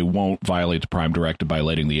so that they won't violate the Prime Directive by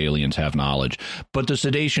letting the aliens have knowledge. But the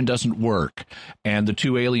sedation doesn't work, and the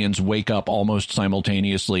two aliens wake up almost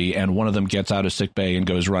simultaneously, and one of them gets out of sickbay and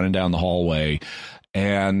goes running down the hallway.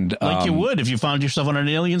 And like you would if you found yourself on an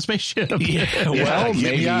alien spaceship. Well,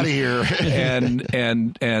 get me out of here.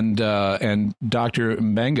 and Dr.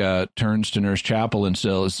 Mbenga turns to Nurse Chapel and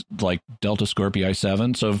says, like, Delta Scorpii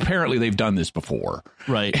 7. So apparently they've done this before.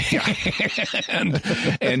 Right.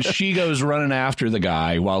 and she goes running after the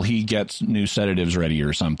guy while he gets new sedatives ready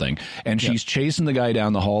or something. And she's chasing the guy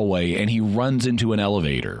down the hallway, and he runs into an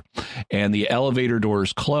elevator, and the elevator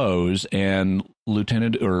doors close, and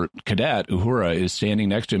Lieutenant or Cadet Uhura is standing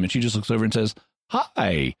next to him, and she just looks over and says,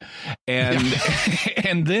 "Hi." And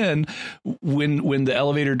and then when the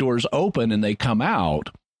elevator doors open and they come out,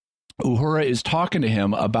 Uhura is talking to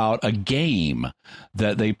him about a game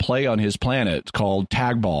that they play on his planet called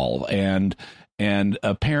Tag Ball, and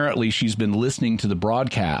apparently she's been listening to the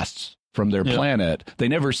broadcasts from their planet. They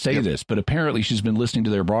never say this, but apparently she's been listening to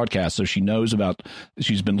their broadcast, so she's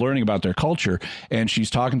been learning about their culture, and she's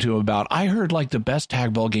talking to him about, I heard like the best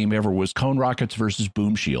tag ball game ever was Cone Rockets versus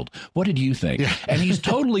Boom Shield. What did you think? Yeah. And he's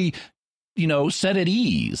totally set at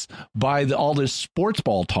ease by all this sports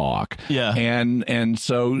ball talk. Yeah. And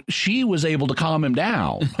so she was able to calm him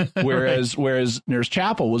down, whereas Nurse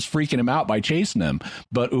Chapel was freaking him out by chasing him.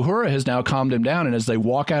 But Uhura has now calmed him down, and as they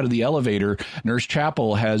walk out of the elevator, Nurse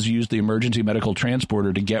Chapel has used the emergency medical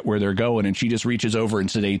transporter to get where they're going, and she just reaches over and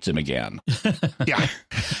sedates him again. Yeah.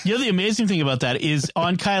 The amazing thing about that is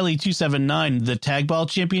on Kylie 279, the tag ball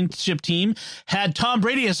championship team had Tom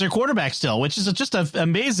Brady as their quarterback still, which is just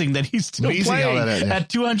amazing that he's still playing at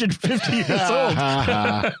 250 years old.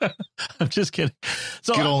 I'm just kidding.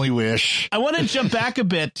 So could only wish. I want to jump back a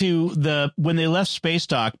bit to when they left Space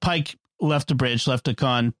Dock. Pike left the bridge, left the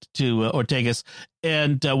con to Ortegas,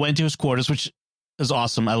 and went to his quarters, which is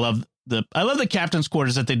awesome. I love the captain's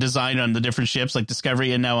quarters that they designed on the different ships, like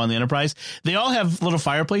Discovery and now on the Enterprise. They all have little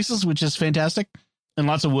fireplaces, which is fantastic, and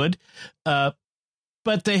lots of wood.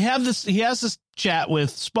 But he has this chat with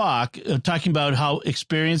Spock talking about how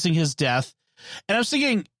experiencing his death. And I was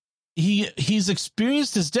thinking he's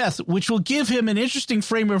experienced his death, which will give him an interesting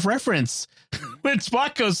frame of reference when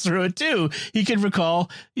Spock goes through it, too. He can recall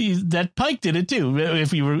that Pike did it, too.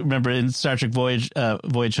 If you remember in Star Trek Voyage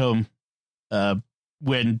Home,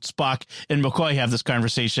 when Spock and McCoy have this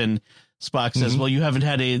conversation, Spock says, well, you haven't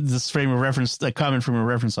had this frame of reference, a common frame of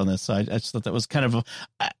reference on this. So I just thought that was kind of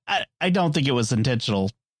I don't think it was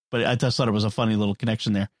intentional, but I just thought it was a funny little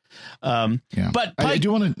connection there. But I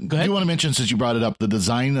do want to mention, since you brought it up, the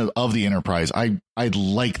design of the Enterprise. I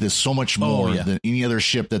like this so much more than any other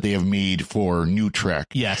ship that they have made for New Trek.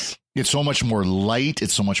 Yes. It's so much more light.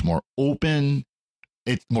 It's so much more open.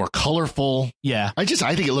 It's more colorful. Yeah. I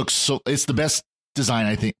think it looks it's the best design,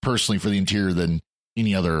 I think, personally, for the interior than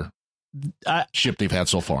any other ship they've had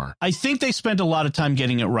so far. I think they spent a lot of time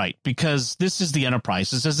getting it right, because this is the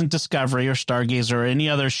Enterprise. This isn't Discovery or Stargazer or any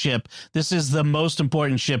other ship. This is the most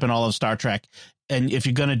important ship in all of Star Trek. And if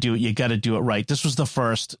you're going to do it, you got to do it right. This was the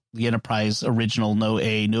first, the Enterprise original, no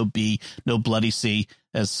A, no B, no bloody C,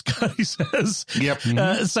 as Scotty says. Yep.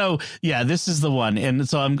 So yeah, this is the one. And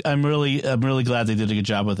so I'm really glad they did a good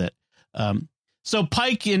job with it. So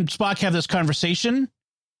Pike and Spock have this conversation.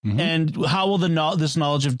 And how will this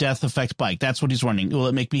knowledge of death affect Pike? That's what he's wondering. Will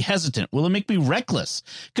it make me hesitant? Will it make me reckless?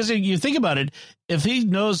 Because you think about it, if he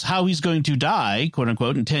knows how he's going to die, quote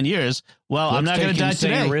unquote, in 10 years, well, I'm not going to die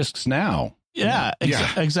today. Risks now. Yeah,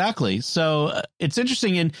 exactly. So it's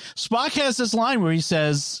interesting. And Spock has this line where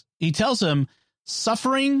he tells him,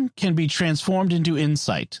 suffering can be transformed into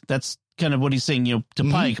insight. That's kind of what he's saying, to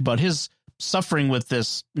Pike about his suffering with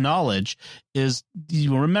this knowledge. Is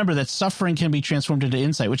you remember that suffering can be transformed into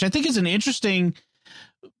insight, which I think is an interesting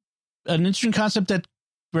concept, that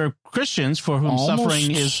we're Christians for whom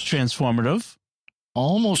suffering is transformative.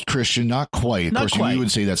 Almost Christian, not quite. Of course, we would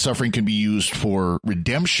say that suffering can be used for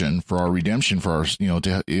redemption, for our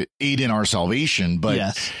to aid in our salvation.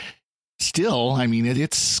 But still, I mean,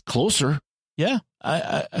 it's closer. Yeah,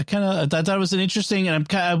 I kind of thought that was an interesting, and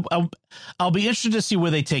I'll be interested to see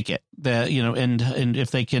where they take it. And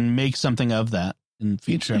if they can make something of that in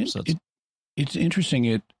future episodes. It's interesting.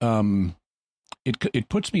 It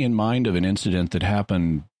puts me in mind of an incident that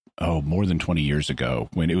happened more than 20 years ago,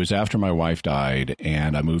 when it was after my wife died,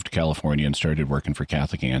 and I moved to California and started working for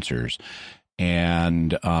Catholic Answers,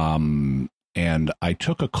 and I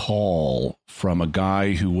took a call from a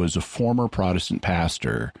guy who was a former Protestant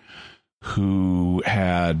pastor who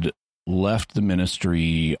had left the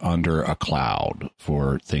ministry under a cloud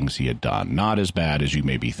for things he had done. Not as bad as you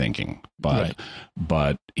may be thinking, but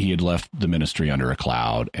he had left the ministry under a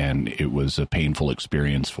cloud, and it was a painful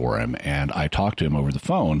experience for him. And I talked to him over the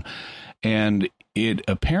phone, and it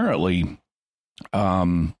apparently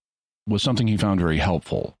was something he found very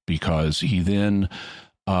helpful, because he then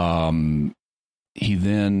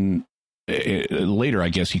later, I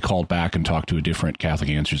guess, he called back and talked to a different Catholic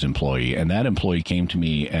Answers employee, and that employee came to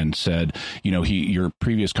me and said, your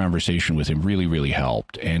previous conversation with him really, really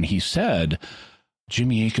helped. And he said,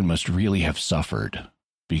 Jimmy Akin must really have suffered,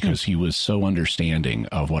 because he was so understanding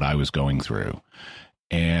of what I was going through.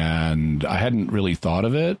 And I hadn't really thought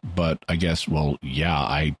of it, but I guess, my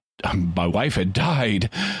wife had died.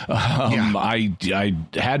 I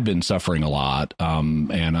had been suffering a lot.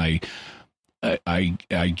 And I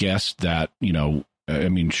guess that,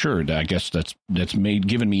 I guess that's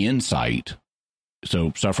given me insight.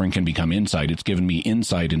 So suffering can become insight. It's given me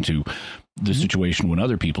insight into the situation when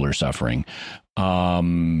other people are suffering.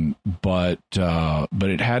 But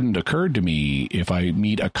it hadn't occurred to me, if I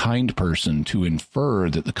meet a kind person, to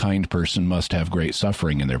infer that the kind person must have great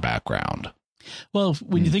suffering in their background. Well,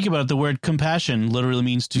 when you think about it, the word compassion literally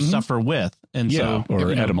means to suffer with. And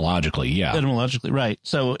etymologically. Etymologically, right.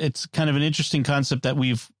 So it's kind of an interesting concept that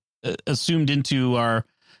we've assumed into our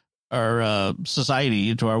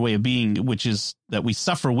society, into our way of being, which is that we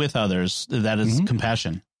suffer with others. That is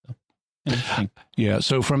compassion. Yeah.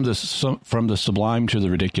 So from the sublime to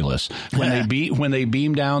the ridiculous, when they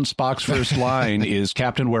beam down, Spock's first line is,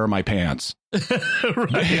 "Captain, where are my pants?" And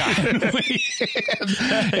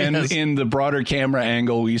in the broader camera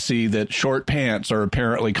angle, we see that short pants are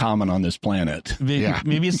apparently common on this planet.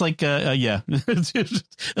 Maybe it's like well,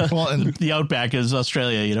 and the outback is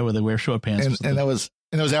Australia, where they wear short pants. And that was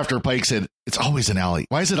after Pike said, "It's always an alley."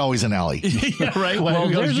 Why is it always an alley? Yeah, right. Well,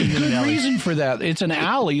 there's a good reason for that. It's an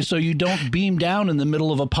alley, so you don't beam down in the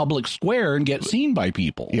middle of a public square and get seen by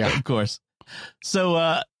people. Yeah, of course.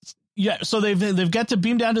 So, so they've got to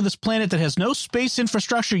beam down to this planet that has no space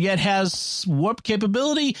infrastructure yet has warp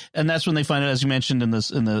capability, and that's when they find out, as you mentioned in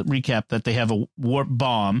the recap, that they have a warp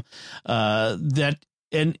bomb. The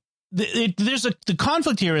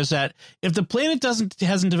conflict here is that if the planet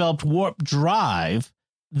hasn't developed warp drive,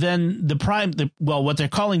 then what they're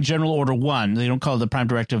calling General Order 1, they don't call it the Prime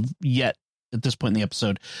Directive yet at this point in the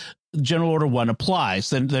episode. General Order 1 applies.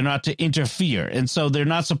 Then they're not to interfere, and so they're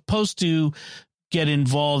not supposed to get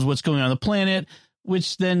involved what's going on the planet,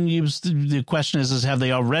 which then the question is have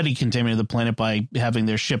they already contaminated the planet by having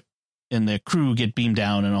their ship and their crew get beamed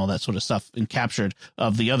down and all that sort of stuff and captured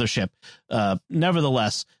of the other ship.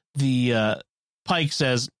 Nevertheless, the Pike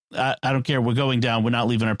says, I don't care. We're going down. We're not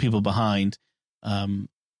leaving our people behind.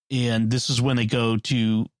 And this is when they go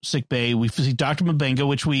to sick bay. We see Dr. Mbenga,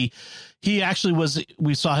 which we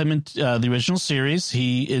saw him in the original series.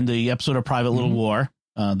 He in the episode of Private Little War.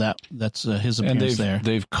 That's his appearance there.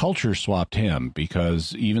 They've culture swapped him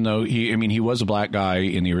because even though he was a black guy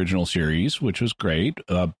in the original series, which was great,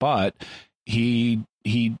 but he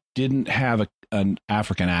didn't have an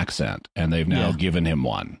African accent, and they've now given him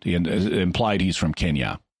one. He implied he's from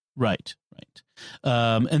Kenya. Right.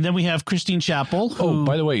 And then we have Christine Chappell. Who,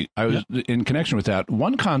 by the way, I was in connection with that.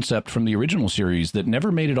 One concept from the original series that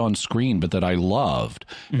never made it on screen, but that I loved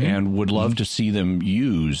and would love to see them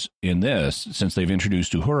use in this, since they've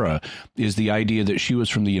introduced Uhura, is the idea that she was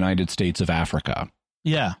from the United States of Africa.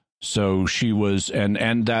 Yeah. So she was,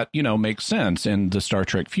 and that, makes sense in the Star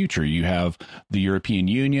Trek future. You have the European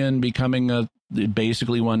Union becoming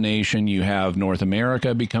basically one nation. You have North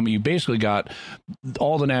America becoming, you basically got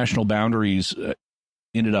all the national boundaries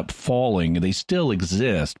ended up falling. They still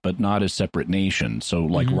exist, but not as separate nations. So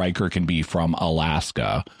like Riker can be from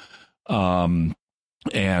Alaska.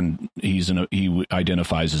 And he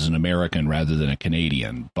identifies as an American rather than a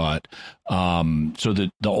Canadian. But so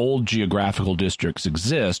the old geographical districts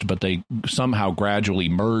exist, but they somehow gradually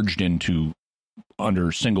merged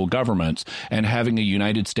under single governments, and having a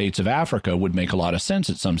United States of Africa would make a lot of sense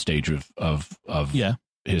at some stage of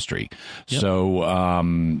history. Yep.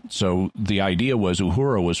 So the idea was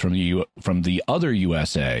Uhura was from the other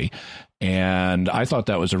USA, and I thought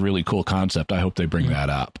that was a really cool concept. I hope they bring that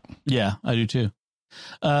up. Yeah, I do too.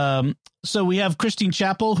 So we have Christine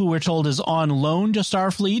Chappell, who we're told is on loan to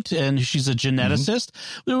Starfleet, and she's a geneticist,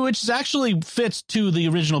 which actually fits to the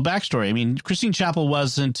original backstory. I mean, Christine Chappell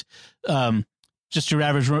wasn't just your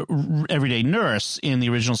average everyday nurse in the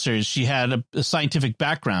original series. She had a scientific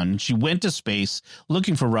background, and she went to space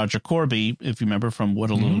looking for Roger Corby, if you remember from What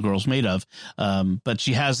a Little Girl's Made Of. But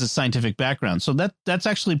she has this scientific background, so that's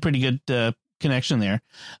actually a pretty good connection there.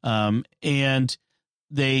 And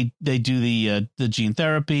they do the gene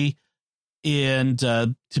therapy, and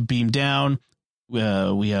to beam down,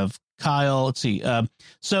 we have Kyle. Let's see.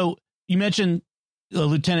 So you mentioned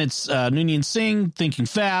Lieutenants Noonien Singh thinking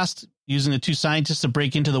fast, using the two scientists to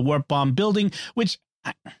break into the warp bomb building, which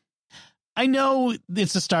I know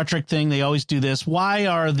it's a Star Trek thing. They always do this. Why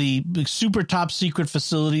are the super top secret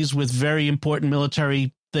facilities with very important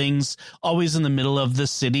military things always in the middle of the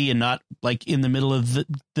city and not like in the middle of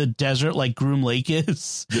the desert like Groom Lake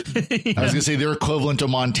is? I was going to say they're equivalent to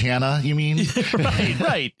Montana, you mean?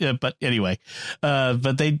 Right. But anyway,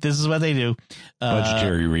 this is what they do.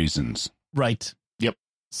 Budgetary reasons. Right. Yep.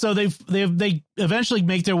 So they eventually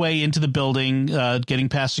make their way into the building, getting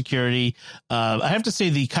past security. I have to say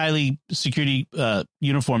the Kylie security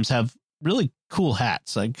uniforms have really cool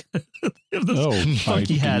hats. Like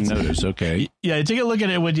funky hats. Notice. Okay. Yeah. Take a look at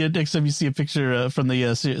it when next time you see a picture from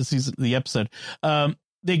the season, the episode.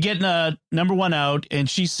 They get number one out, and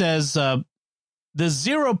she says the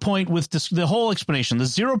 0 point with the whole explanation, the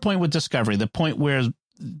 0 point with Discovery, the point where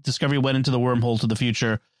Discovery went into the wormhole to the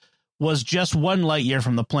future, was just 1 light year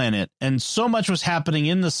from the planet, and so much was happening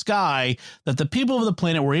in the sky that the people of the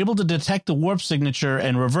planet were able to detect the warp signature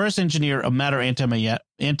and reverse engineer a matter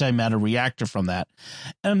antimatter reactor from that.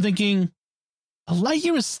 And I'm thinking, a light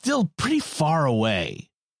year is still pretty far away.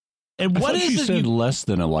 And what is it? Said less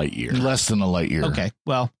than a light year. Less than a light year. Okay,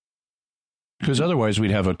 well, because otherwise we'd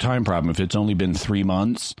have a time problem. If it's only been 3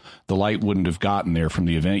 months, the light wouldn't have gotten there from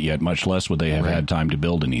the event yet. Much less would they have had time to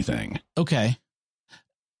build anything. Okay.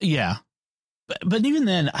 Yeah, but even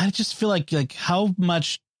then, I just feel like how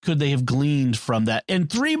much could they have gleaned from that in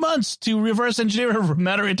 3 months to reverse engineer a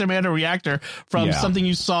matter antimatter reactor from something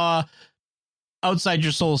you saw outside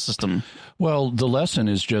your solar system? Well, the lesson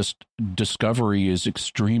is just Discovery is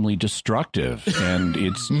extremely destructive, and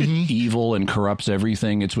it's evil and corrupts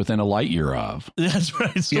everything it's within a light year of. That's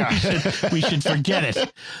right. So we should forget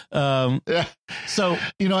it. So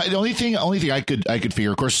the only thing I could figure,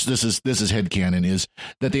 of course, this is headcanon, is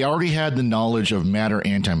that they already had the knowledge of matter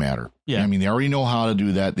antimatter. Yeah, I mean, they already know how to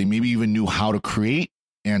do that. They maybe even knew how to create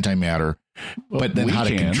antimatter, but then how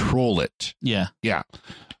to control it. Yeah.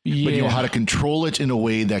 But how to control it in a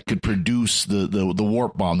way that could produce the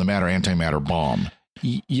warp bomb, the matter antimatter bomb.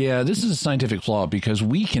 Yeah, this is a scientific flaw because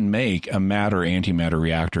we can make a matter-antimatter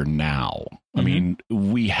reactor now. I mean,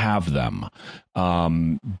 we have them,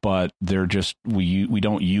 but they're just we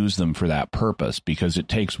don't use them for that purpose because it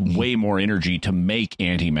takes way more energy to make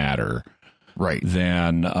antimatter, right?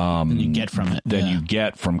 Than you get from it. Than you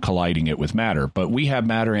get from colliding it with matter. But we have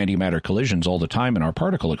matter-antimatter collisions all the time in our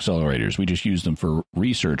particle accelerators. We just use them for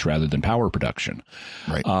research rather than power production.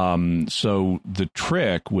 Right. So the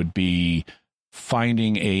trick would be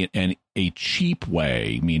finding a cheap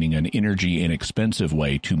way, meaning an energy inexpensive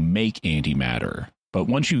way to make antimatter. But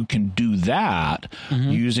once you can do that,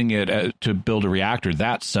 using it to build a reactor,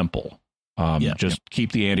 that's simple.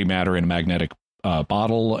 Keep the antimatter in a magnetic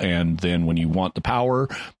bottle, and then when you want the power,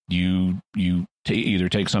 you either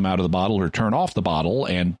take some out of the bottle or turn off the bottle,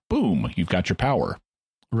 and boom, you've got your power.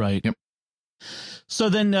 Right. Yep. So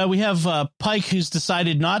then we have Pike, who's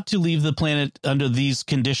decided not to leave the planet under these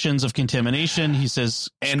conditions of contamination. He says,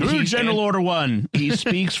 "Screw General Order 1." He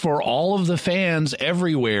speaks for all of the fans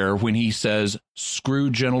everywhere when he says, "Screw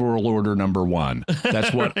General Order number 1."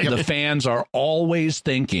 That's what the fans are always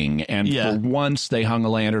thinking. And for once, they hung a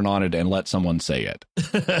lantern on it and let someone say it.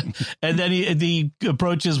 And then he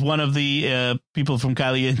approaches one of the people from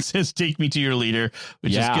Kylie and says, "Take me to your leader,"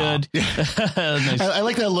 which is good. Nice. I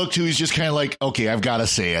like that look, too. He's just kind of like, okay, I've got to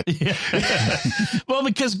say it. Well,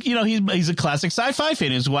 because, he's a classic sci-fi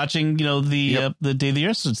fan who's watching, the Day the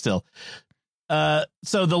Earth Stood Still.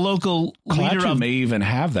 So the local leader may even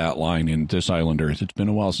have that line in This Island Earth. It's been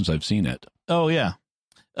a while since I've seen it. Oh, yeah.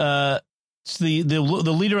 The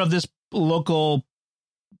leader of this local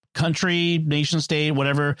country, nation state,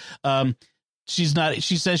 whatever, she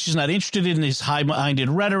says she's not interested in this high-minded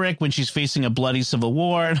rhetoric when she's facing a bloody civil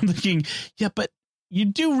war. And I'm thinking, yeah, but you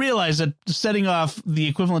do realize that setting off the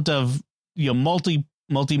equivalent of, multi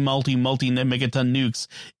megaton nukes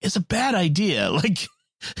is a bad idea. Like,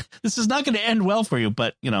 this is not going to end well for you,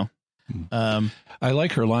 but, I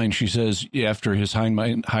like her line. She says, after his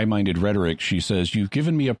high-minded rhetoric, she says, "You've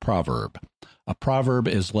given me a proverb. A proverb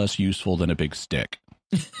is less useful than a big stick."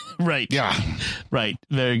 Right. Yeah. Right.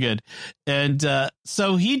 Very good. And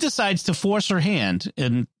so he decides to force her hand,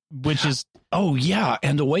 which is... Oh, yeah.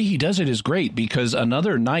 And the way he does it is great because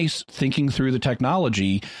another nice thinking through the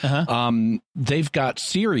technology, they've got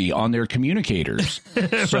Siri on their communicators.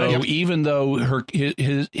 So even though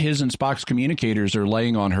his and Spock's communicators are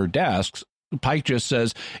laying on her desks, Pike just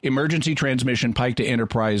says, "Emergency transmission, Pike to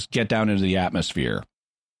Enterprise, get down into the atmosphere."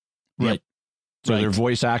 Right. So they're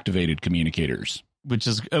voice activated communicators. Which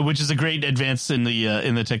is a great advance in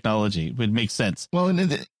the technology. It makes sense. Well, and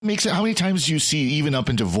it makes it. How many times do you see even up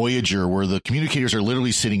into Voyager where the communicators are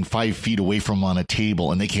literally sitting 5 feet away from them on a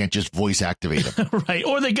table and they can't just voice activate them, right?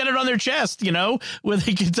 Or they get it on their chest, where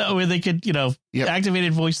they could activate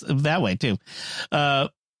it voice that way too.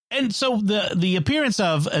 And so the appearance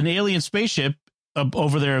of an alien spaceship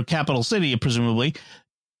over their capital city, presumably,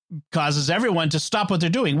 causes everyone to stop what they're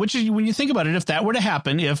doing, which is, when you think about it, if that were to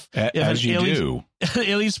happen, if alien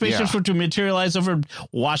spaceships were to materialize over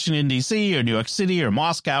Washington, D.C. or New York City or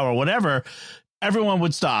Moscow or whatever, everyone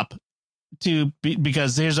would stop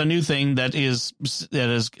because there's a new thing that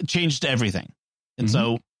has changed everything. And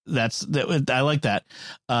so I like that.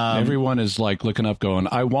 Everyone is like looking up going,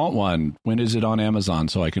 "I want one. When is it on Amazon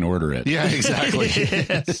so I can order it?" Yeah, exactly.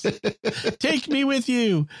 Take me with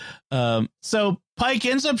you. So Pike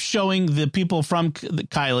ends up showing the people from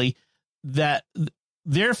Kylie that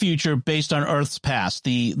their future based on Earth's past,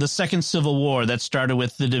 the Second Civil War that started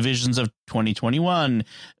with the divisions of 2021,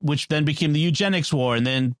 which then became the Eugenics War and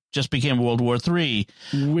then just became World War III,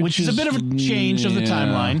 which is a bit of a change of the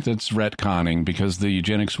timeline. That's retconning because the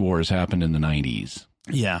Eugenics Wars happened in the 90s.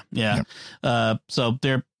 Yeah. So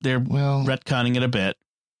they're retconning it a bit.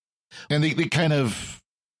 And they kind of...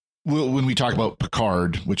 Well, when we talk about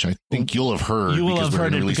Picard, which I think you'll have heard, you will have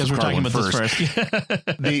heard it because we're talking about this first.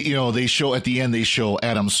 they show at the end. They show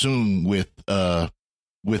Adam Soong with the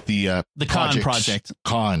Khan project.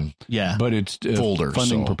 Khan, yeah, but it's a folder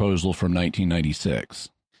funding proposal from 1996.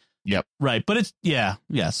 Yep, right, but it's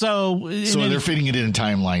So they're fitting it in a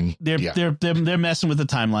timeline. They're messing with the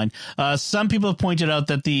timeline. Some people have pointed out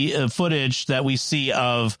that the footage that we see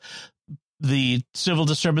of the civil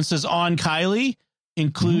disturbances on Kylie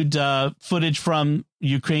include footage from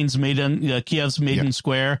Ukraine's Kiev's Maidan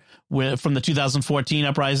Square from the 2014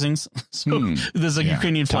 uprisings. So there's a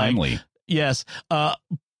Ukrainian flag. Timely. Yes.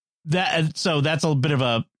 That's a bit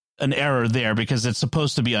of an error there because it's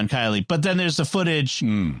supposed to be on Kylie. But then there's the footage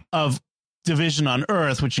of division on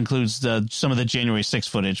Earth, which includes some of the January 6th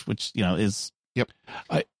footage, which, is. Yep.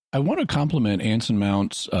 I want to compliment Anson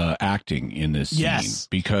Mount's acting in this scene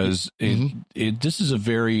because this is a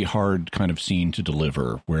very hard kind of scene to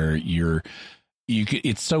deliver where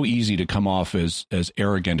it's so easy to come off as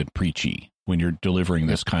arrogant and preachy when you're delivering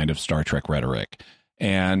this kind of Star Trek rhetoric.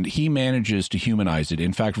 And he manages to humanize it.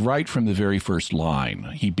 In fact, right from the very first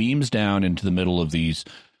line, he beams down into the middle of these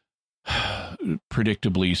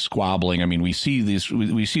predictably squabbling. I mean, we see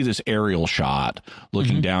this aerial shot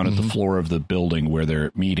looking down at the floor of the building where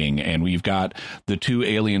they're meeting, and we've got the two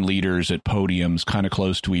alien leaders at podiums kind of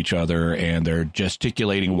close to each other, and they're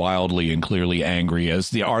gesticulating wildly and clearly angry,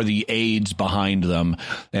 as are the aides behind them.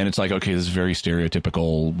 And it's like, okay, this is a very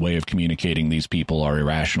stereotypical way of communicating. These people are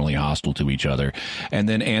irrationally hostile to each other. And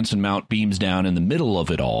then Anson Mount beams down in the middle of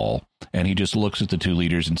it all, and he just looks at the two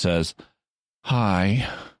leaders and says, "Hi."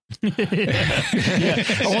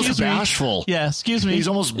 Almost bashful. Yeah, excuse me. He's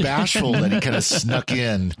almost bashful that he kind of snuck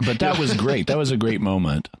in. But that was great. That was a great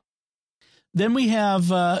moment. Then we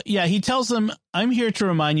have, he tells them, "I'm here to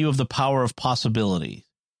remind you of the power of possibility.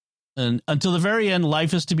 And until the very end,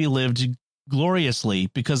 life is to be lived gloriously,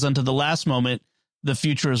 because unto the last moment, the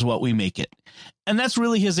future is what we make it." And that's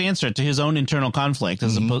really his answer to his own internal conflict,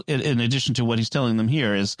 as in addition to what he's telling them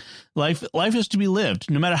here, is life is to be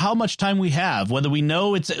lived. No matter how much time we have, whether we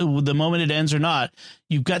know it's the moment it ends or not,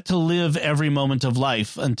 you've got to live every moment of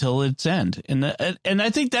life until its end. And I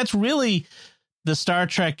think that's really the Star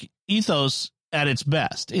Trek ethos at its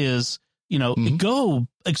best is, go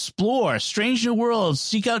explore strange new worlds,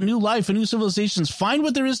 seek out new life and new civilizations, find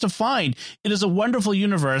what there is to find. It is a wonderful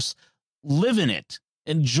universe. Live in it,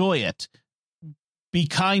 enjoy it, be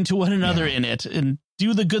kind to one another in it, and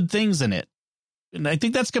do the good things in it. And I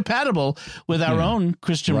think that's compatible with our own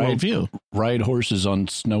Christian worldview. Ride horses on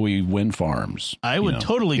snowy wind farms. I would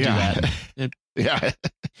totally do that. And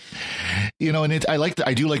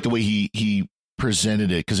I do like the way he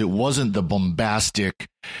presented it, because it wasn't the bombastic,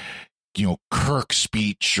 Kirk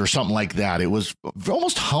speech or something like that. It was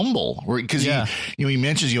almost humble, because he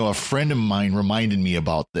mentions, a friend of mine reminded me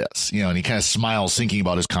about this, and he kind of smiles thinking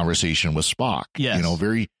about his conversation with Spock. Yes.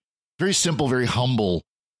 Very, very simple, very humble,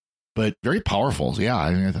 but very powerful.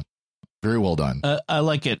 Yeah. Very well done. I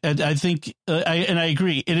like it. I think, I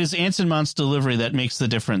agree. It is Anson Mount's delivery that makes the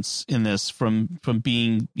difference in this, from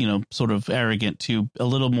being, sort of arrogant to a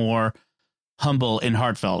little more humble and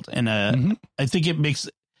heartfelt. And I think it makes,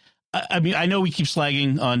 I mean, I know we keep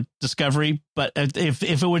slagging on Discovery, but if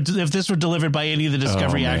this were delivered by any of the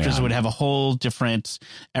Discovery actors, it would have a whole different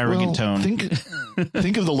arrogant tone.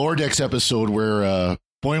 Think of the Lower Decks episode where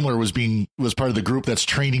Boimler was part of the group that's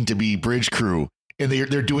training to be bridge crew, and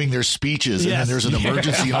they're doing their speeches, and then there's an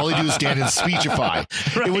emergency, and all they do is stand and speechify.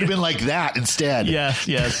 Right. It would have been like that instead.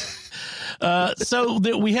 Yes. So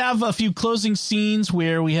we have a few closing scenes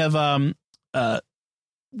where we have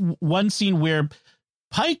one scene where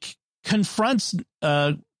Pike confronts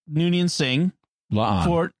Noonien Singh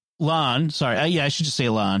for La'an. Sorry, I should just say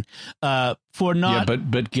La'an. For not,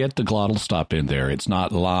 but get the glottal stop in there. It's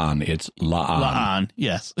not La'an, it's La'an. La'an,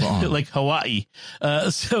 yes, like Hawaii.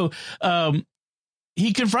 So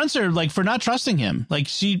he confronts her for not trusting him. Like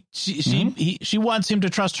she wants him to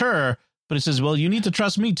trust her, but he says, "Well, you need to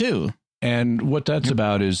trust me too." And what that's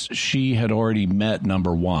about is she had already met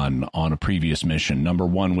Number One on a previous mission. Number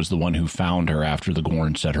One was the one who found her after the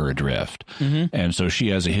Gorn set her adrift. And so she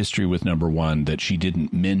has a history with Number One that she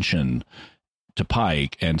didn't mention to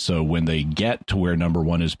Pike. And so when they get to where Number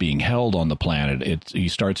One is being held on the planet, he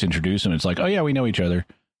starts introducing. It's like, "Oh yeah, we know each other."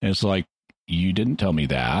 And it's like, "You didn't tell me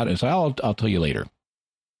that." It's like, I'll tell you later.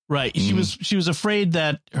 Right. She was afraid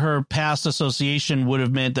that her past association would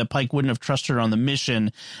have meant that Pike wouldn't have trusted her on the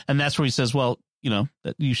mission. And that's where he says, "Well,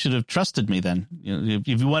 that you should have trusted me then.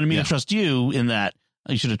 If you wanted me to trust you in that,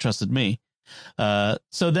 you should have trusted me."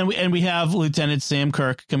 So then we have Lieutenant Sam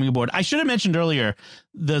Kirk coming aboard. I should have mentioned earlier,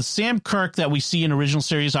 the Sam Kirk that we see in original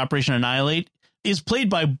series Operation Annihilate is played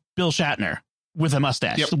by Bill Shatner with a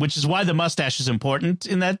mustache, which is why the mustache is important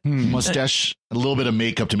in that. Mustache, a little bit of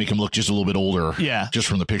makeup to make him look just a little bit older. Yeah. Just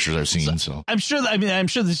from the pictures I've seen. So I'm sure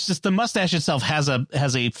this just the mustache itself has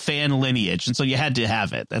a fan lineage. And so you had to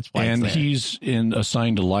have it. That's why. And he's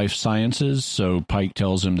assigned to life sciences. So Pike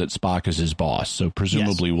tells him that Spock is his boss. So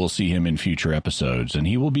presumably we'll see him in future episodes, and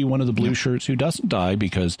he will be one of the blue shirts who doesn't die,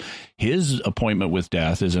 because his appointment with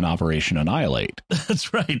death is in Operation Annihilate.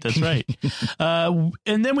 That's right.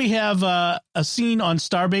 And then we have a scene on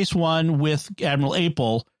Starbase One with Admiral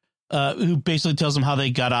Apel, who basically tells them how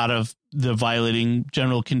they got out of the violating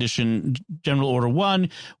General Order 1,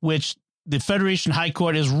 which the Federation High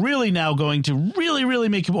Court is really now going to really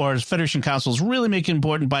make, or Federation Council is really making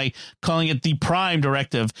important by calling it the Prime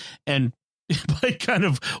Directive. And Pike kind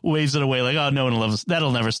of waves it away like, oh, no one will love us.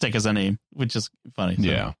 That'll never stick as a name, which is funny. So.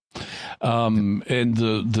 Yeah. And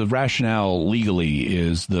the rationale legally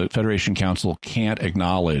is the Federation Council can't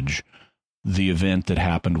acknowledge the event that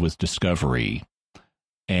happened with Discovery.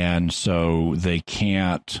 And so they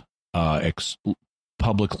can't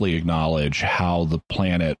publicly acknowledge how the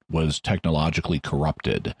planet was technologically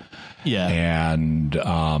corrupted. Yeah. And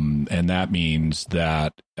that means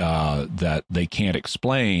that that they can't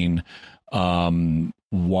explain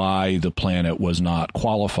why the planet was not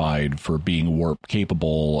qualified for being warp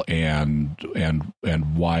capable and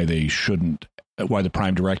why they shouldn't, why the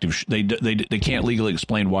Prime Directive they can't legally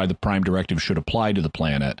explain why the Prime Directive should apply to the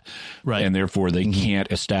planet, right? And therefore they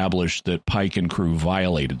can't establish that Pike and crew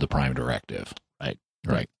violated the Prime Directive.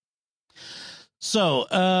 Right. So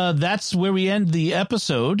that's where we end the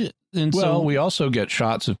episode. And so we also get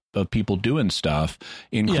shots of people doing stuff,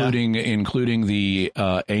 including the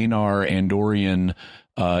Anar Andorian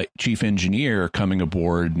chief engineer coming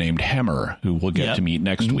aboard named Hemmer, who we'll get to meet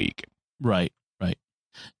next week. Right.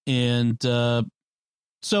 And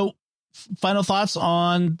so final thoughts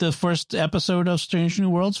on the first episode of Strange New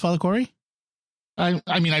Worlds, Father Corey?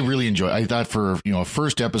 I mean, I really enjoy. I thought for a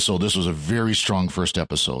first episode, this was a very strong first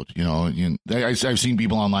episode. I've seen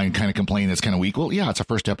people online kind of complain it's kind of weak. Well, yeah, it's a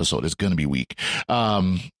first episode. It's going to be weak.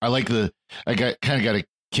 I got a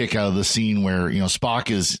kick out of the scene where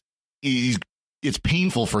Spock it's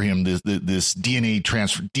painful for him, this DNA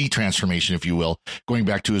detransformation, if you will, going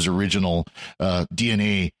back to his original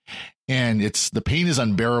DNA. And the pain is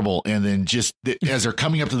unbearable. And then just as they're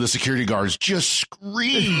coming up to the security guards, just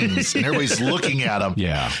screams and everybody's looking at him.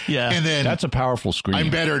 Yeah. And then that's a powerful scream. I'm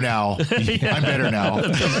better now. I'm better now.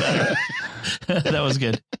 That was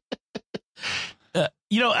good.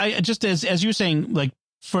 I just, as you were saying, like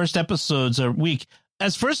first episodes are weak.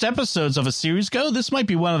 As first episodes of a series go, this might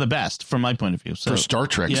be one of the best from my point of view. So, for Star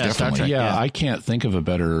Trek, definitely. Star Trek, I can't think of a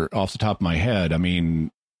better off the top of my head. I mean,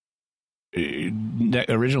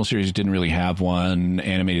 original series didn't really have one.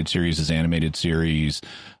 Animated series is animated series.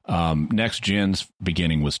 Next Gen's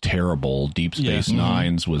beginning was terrible. Deep Space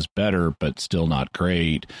Nine's was better, but still not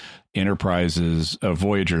great. Enterprises,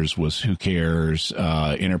 Voyagers was who cares.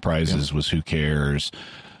 Enterprises was who cares.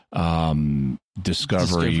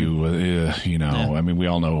 Discovery. I mean, we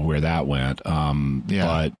all know where that went.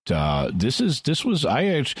 But this was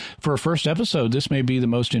for a first episode, this may be the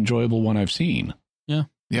most enjoyable one I've seen. Yeah,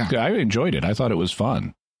 I enjoyed it. I thought it was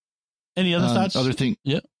fun. Any other thoughts? Other thing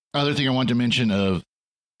I wanted to mention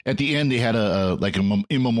at the end they had a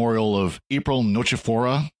memorial of April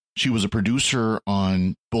Nochefora. She was a producer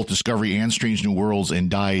on both Discovery and Strange New Worlds and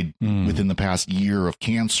died within the past year of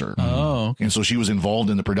cancer. Oh, okay. And so she was involved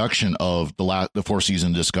in the production of the fourth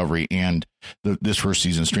season Discovery and this first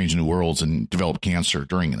season Strange New Worlds and developed cancer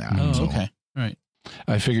during that. Oh, so. Okay. All right.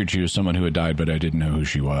 I figured she was someone who had died, but I didn't know who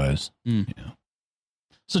she was. Yeah.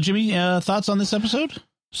 So, Jimmy, thoughts on this episode?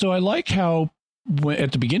 So I like how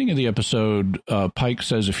at the beginning of the episode, Pike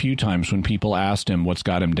says a few times when people asked him what's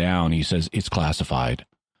got him down, he says it's classified.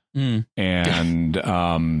 And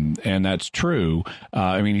that's true.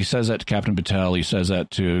 I mean, he says that to Captain Patel. He says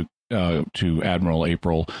that to Admiral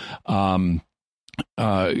April. Captain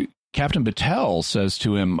Patel says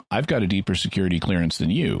to him, "I've got a deeper security clearance than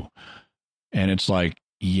you." And it's like,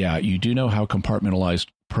 yeah, you do know how compartmentalized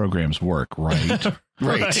programs work, right?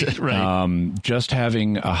 Right. Just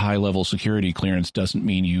having a high level security clearance doesn't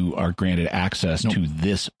mean you are granted access to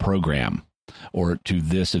this program or to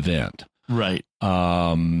this event. Right.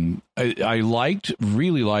 I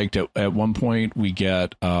really liked at one point we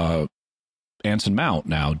get Anson Mount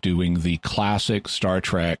now doing the classic Star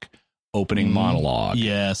Trek opening monologue.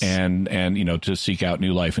 Yes. And to seek out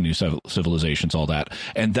new life and new civilizations, all that.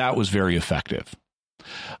 And that was very effective.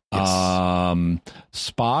 Yes.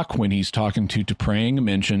 Spock, when he's talking to T'Pring,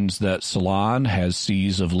 mentions that Ceylon has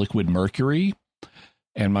seas of liquid mercury.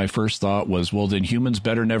 And my first thought was, well, then humans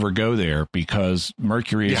better never go there because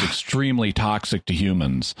mercury is extremely toxic to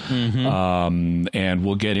humans. And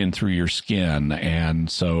will get in through your skin. And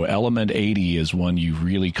so element 80 is one you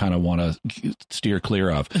really kind of want to steer clear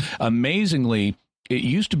of. Amazingly, it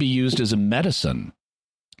used to be used as a medicine.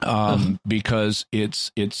 Because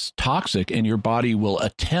it's toxic and your body will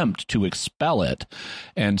attempt to expel it.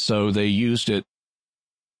 And so they used it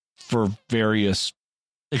for various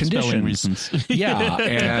condition reasons.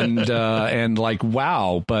 And like,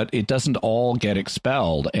 wow, but it doesn't all get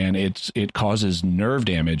expelled and it causes nerve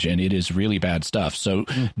damage and it is really bad stuff. So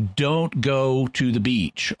don't go to the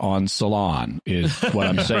beach on Ceylon is what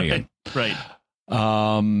I'm saying. Right.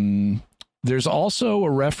 There's also a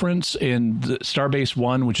reference in the Starbase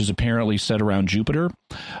One, which is apparently set around Jupiter.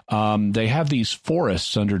 They have these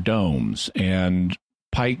forests under domes, and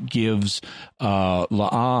Pike gives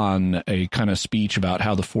La'an a kind of speech about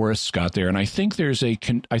how the forests got there, and I think there's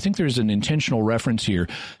an intentional reference here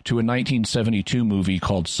to a 1972 movie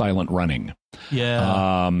called Silent Running,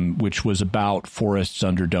 which was about forests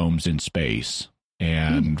under domes in space.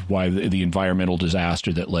 And why the environmental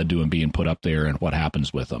disaster that led to him being put up there and what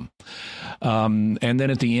happens with them. And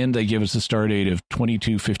then at the end, they give us the star date of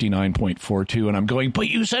 2259.42. And I'm going, but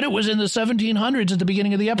you said it was in the 1700s at the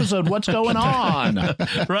beginning of the episode. What's going on?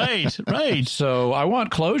 Right. So I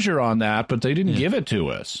want closure on that, but they didn't give it to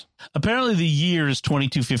us. Apparently the year is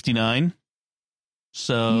 2259.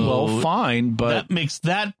 So well, fine, but that makes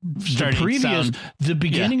that the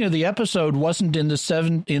beginning of the episode wasn't in the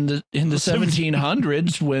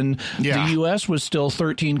 1700s when the U.S. was still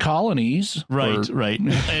 13 colonies. Right.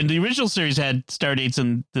 And the original series had star dates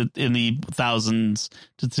in the thousands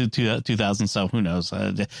to 2000. So who knows?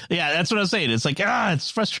 That's what I was saying. It's like it's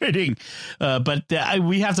frustrating, but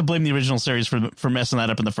we have to blame the original series for messing that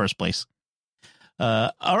up in the first place.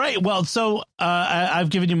 All right. Well, so I've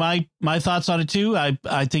given you my thoughts on it, too.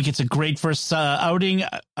 I think it's a great first outing.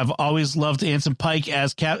 I've always loved Anson Mount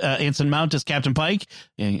as Captain Pike.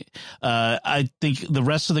 I think the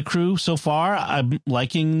rest of the crew so far, I'm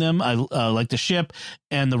liking them. I like the ship,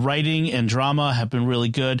 and the writing and drama have been really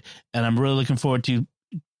good. And I'm really looking forward to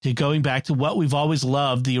going back to what we've always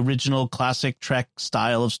loved, the original classic Trek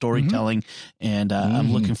style of storytelling. And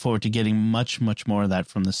I'm looking forward to getting much, much more of that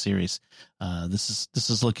from the series. This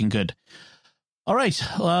is looking good. All right.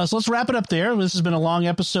 So let's wrap it up there. This has been a long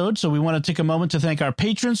episode, so we want to take a moment to thank our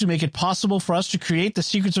patrons who make it possible for us to create the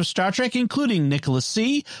Secrets of Star Trek, including Nicholas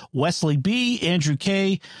C., Wesley B., Andrew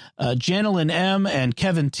K., Janelyn M., and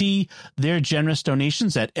Kevin T. Their generous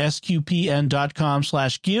donations at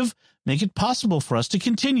sqpn.com/give make it possible for us to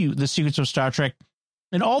continue the Secrets of Star Trek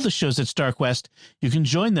and all the shows at StarQuest. You can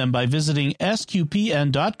join them by visiting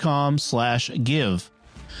sqpn.com/give.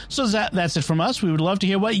 So that's it from us. We would love to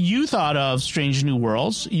hear what you thought of Strange New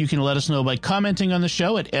Worlds. You can let us know by commenting on the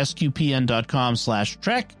show at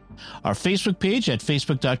sqpn.com/trek, our Facebook page at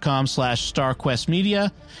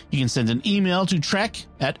facebook.com/StarQuestMedia. You can send an email to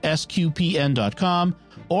trek@sqpn.com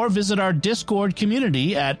or visit our Discord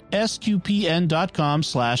community at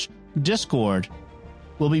sqpn.com/Discord.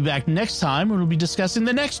 We'll be back next time when we'll be discussing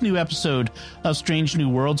the next new episode of Strange New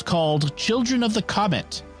Worlds called Children of the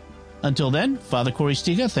Comet. Until then, Father Corey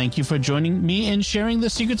Stiga, thank you for joining me in sharing the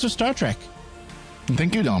secrets of Star Trek.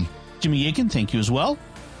 Thank you, Dom. Jimmy Aiken, thank you as well.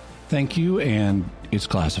 Thank you, and it's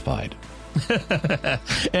classified.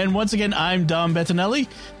 And once again, I'm Dom Bettinelli.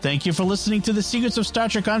 Thank you for listening to the Secrets of Star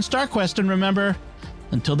Trek on StarQuest, and remember,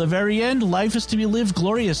 until the very end, life is to be lived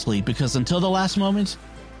gloriously, because until the last moment,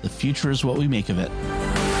 the future is what we make of it.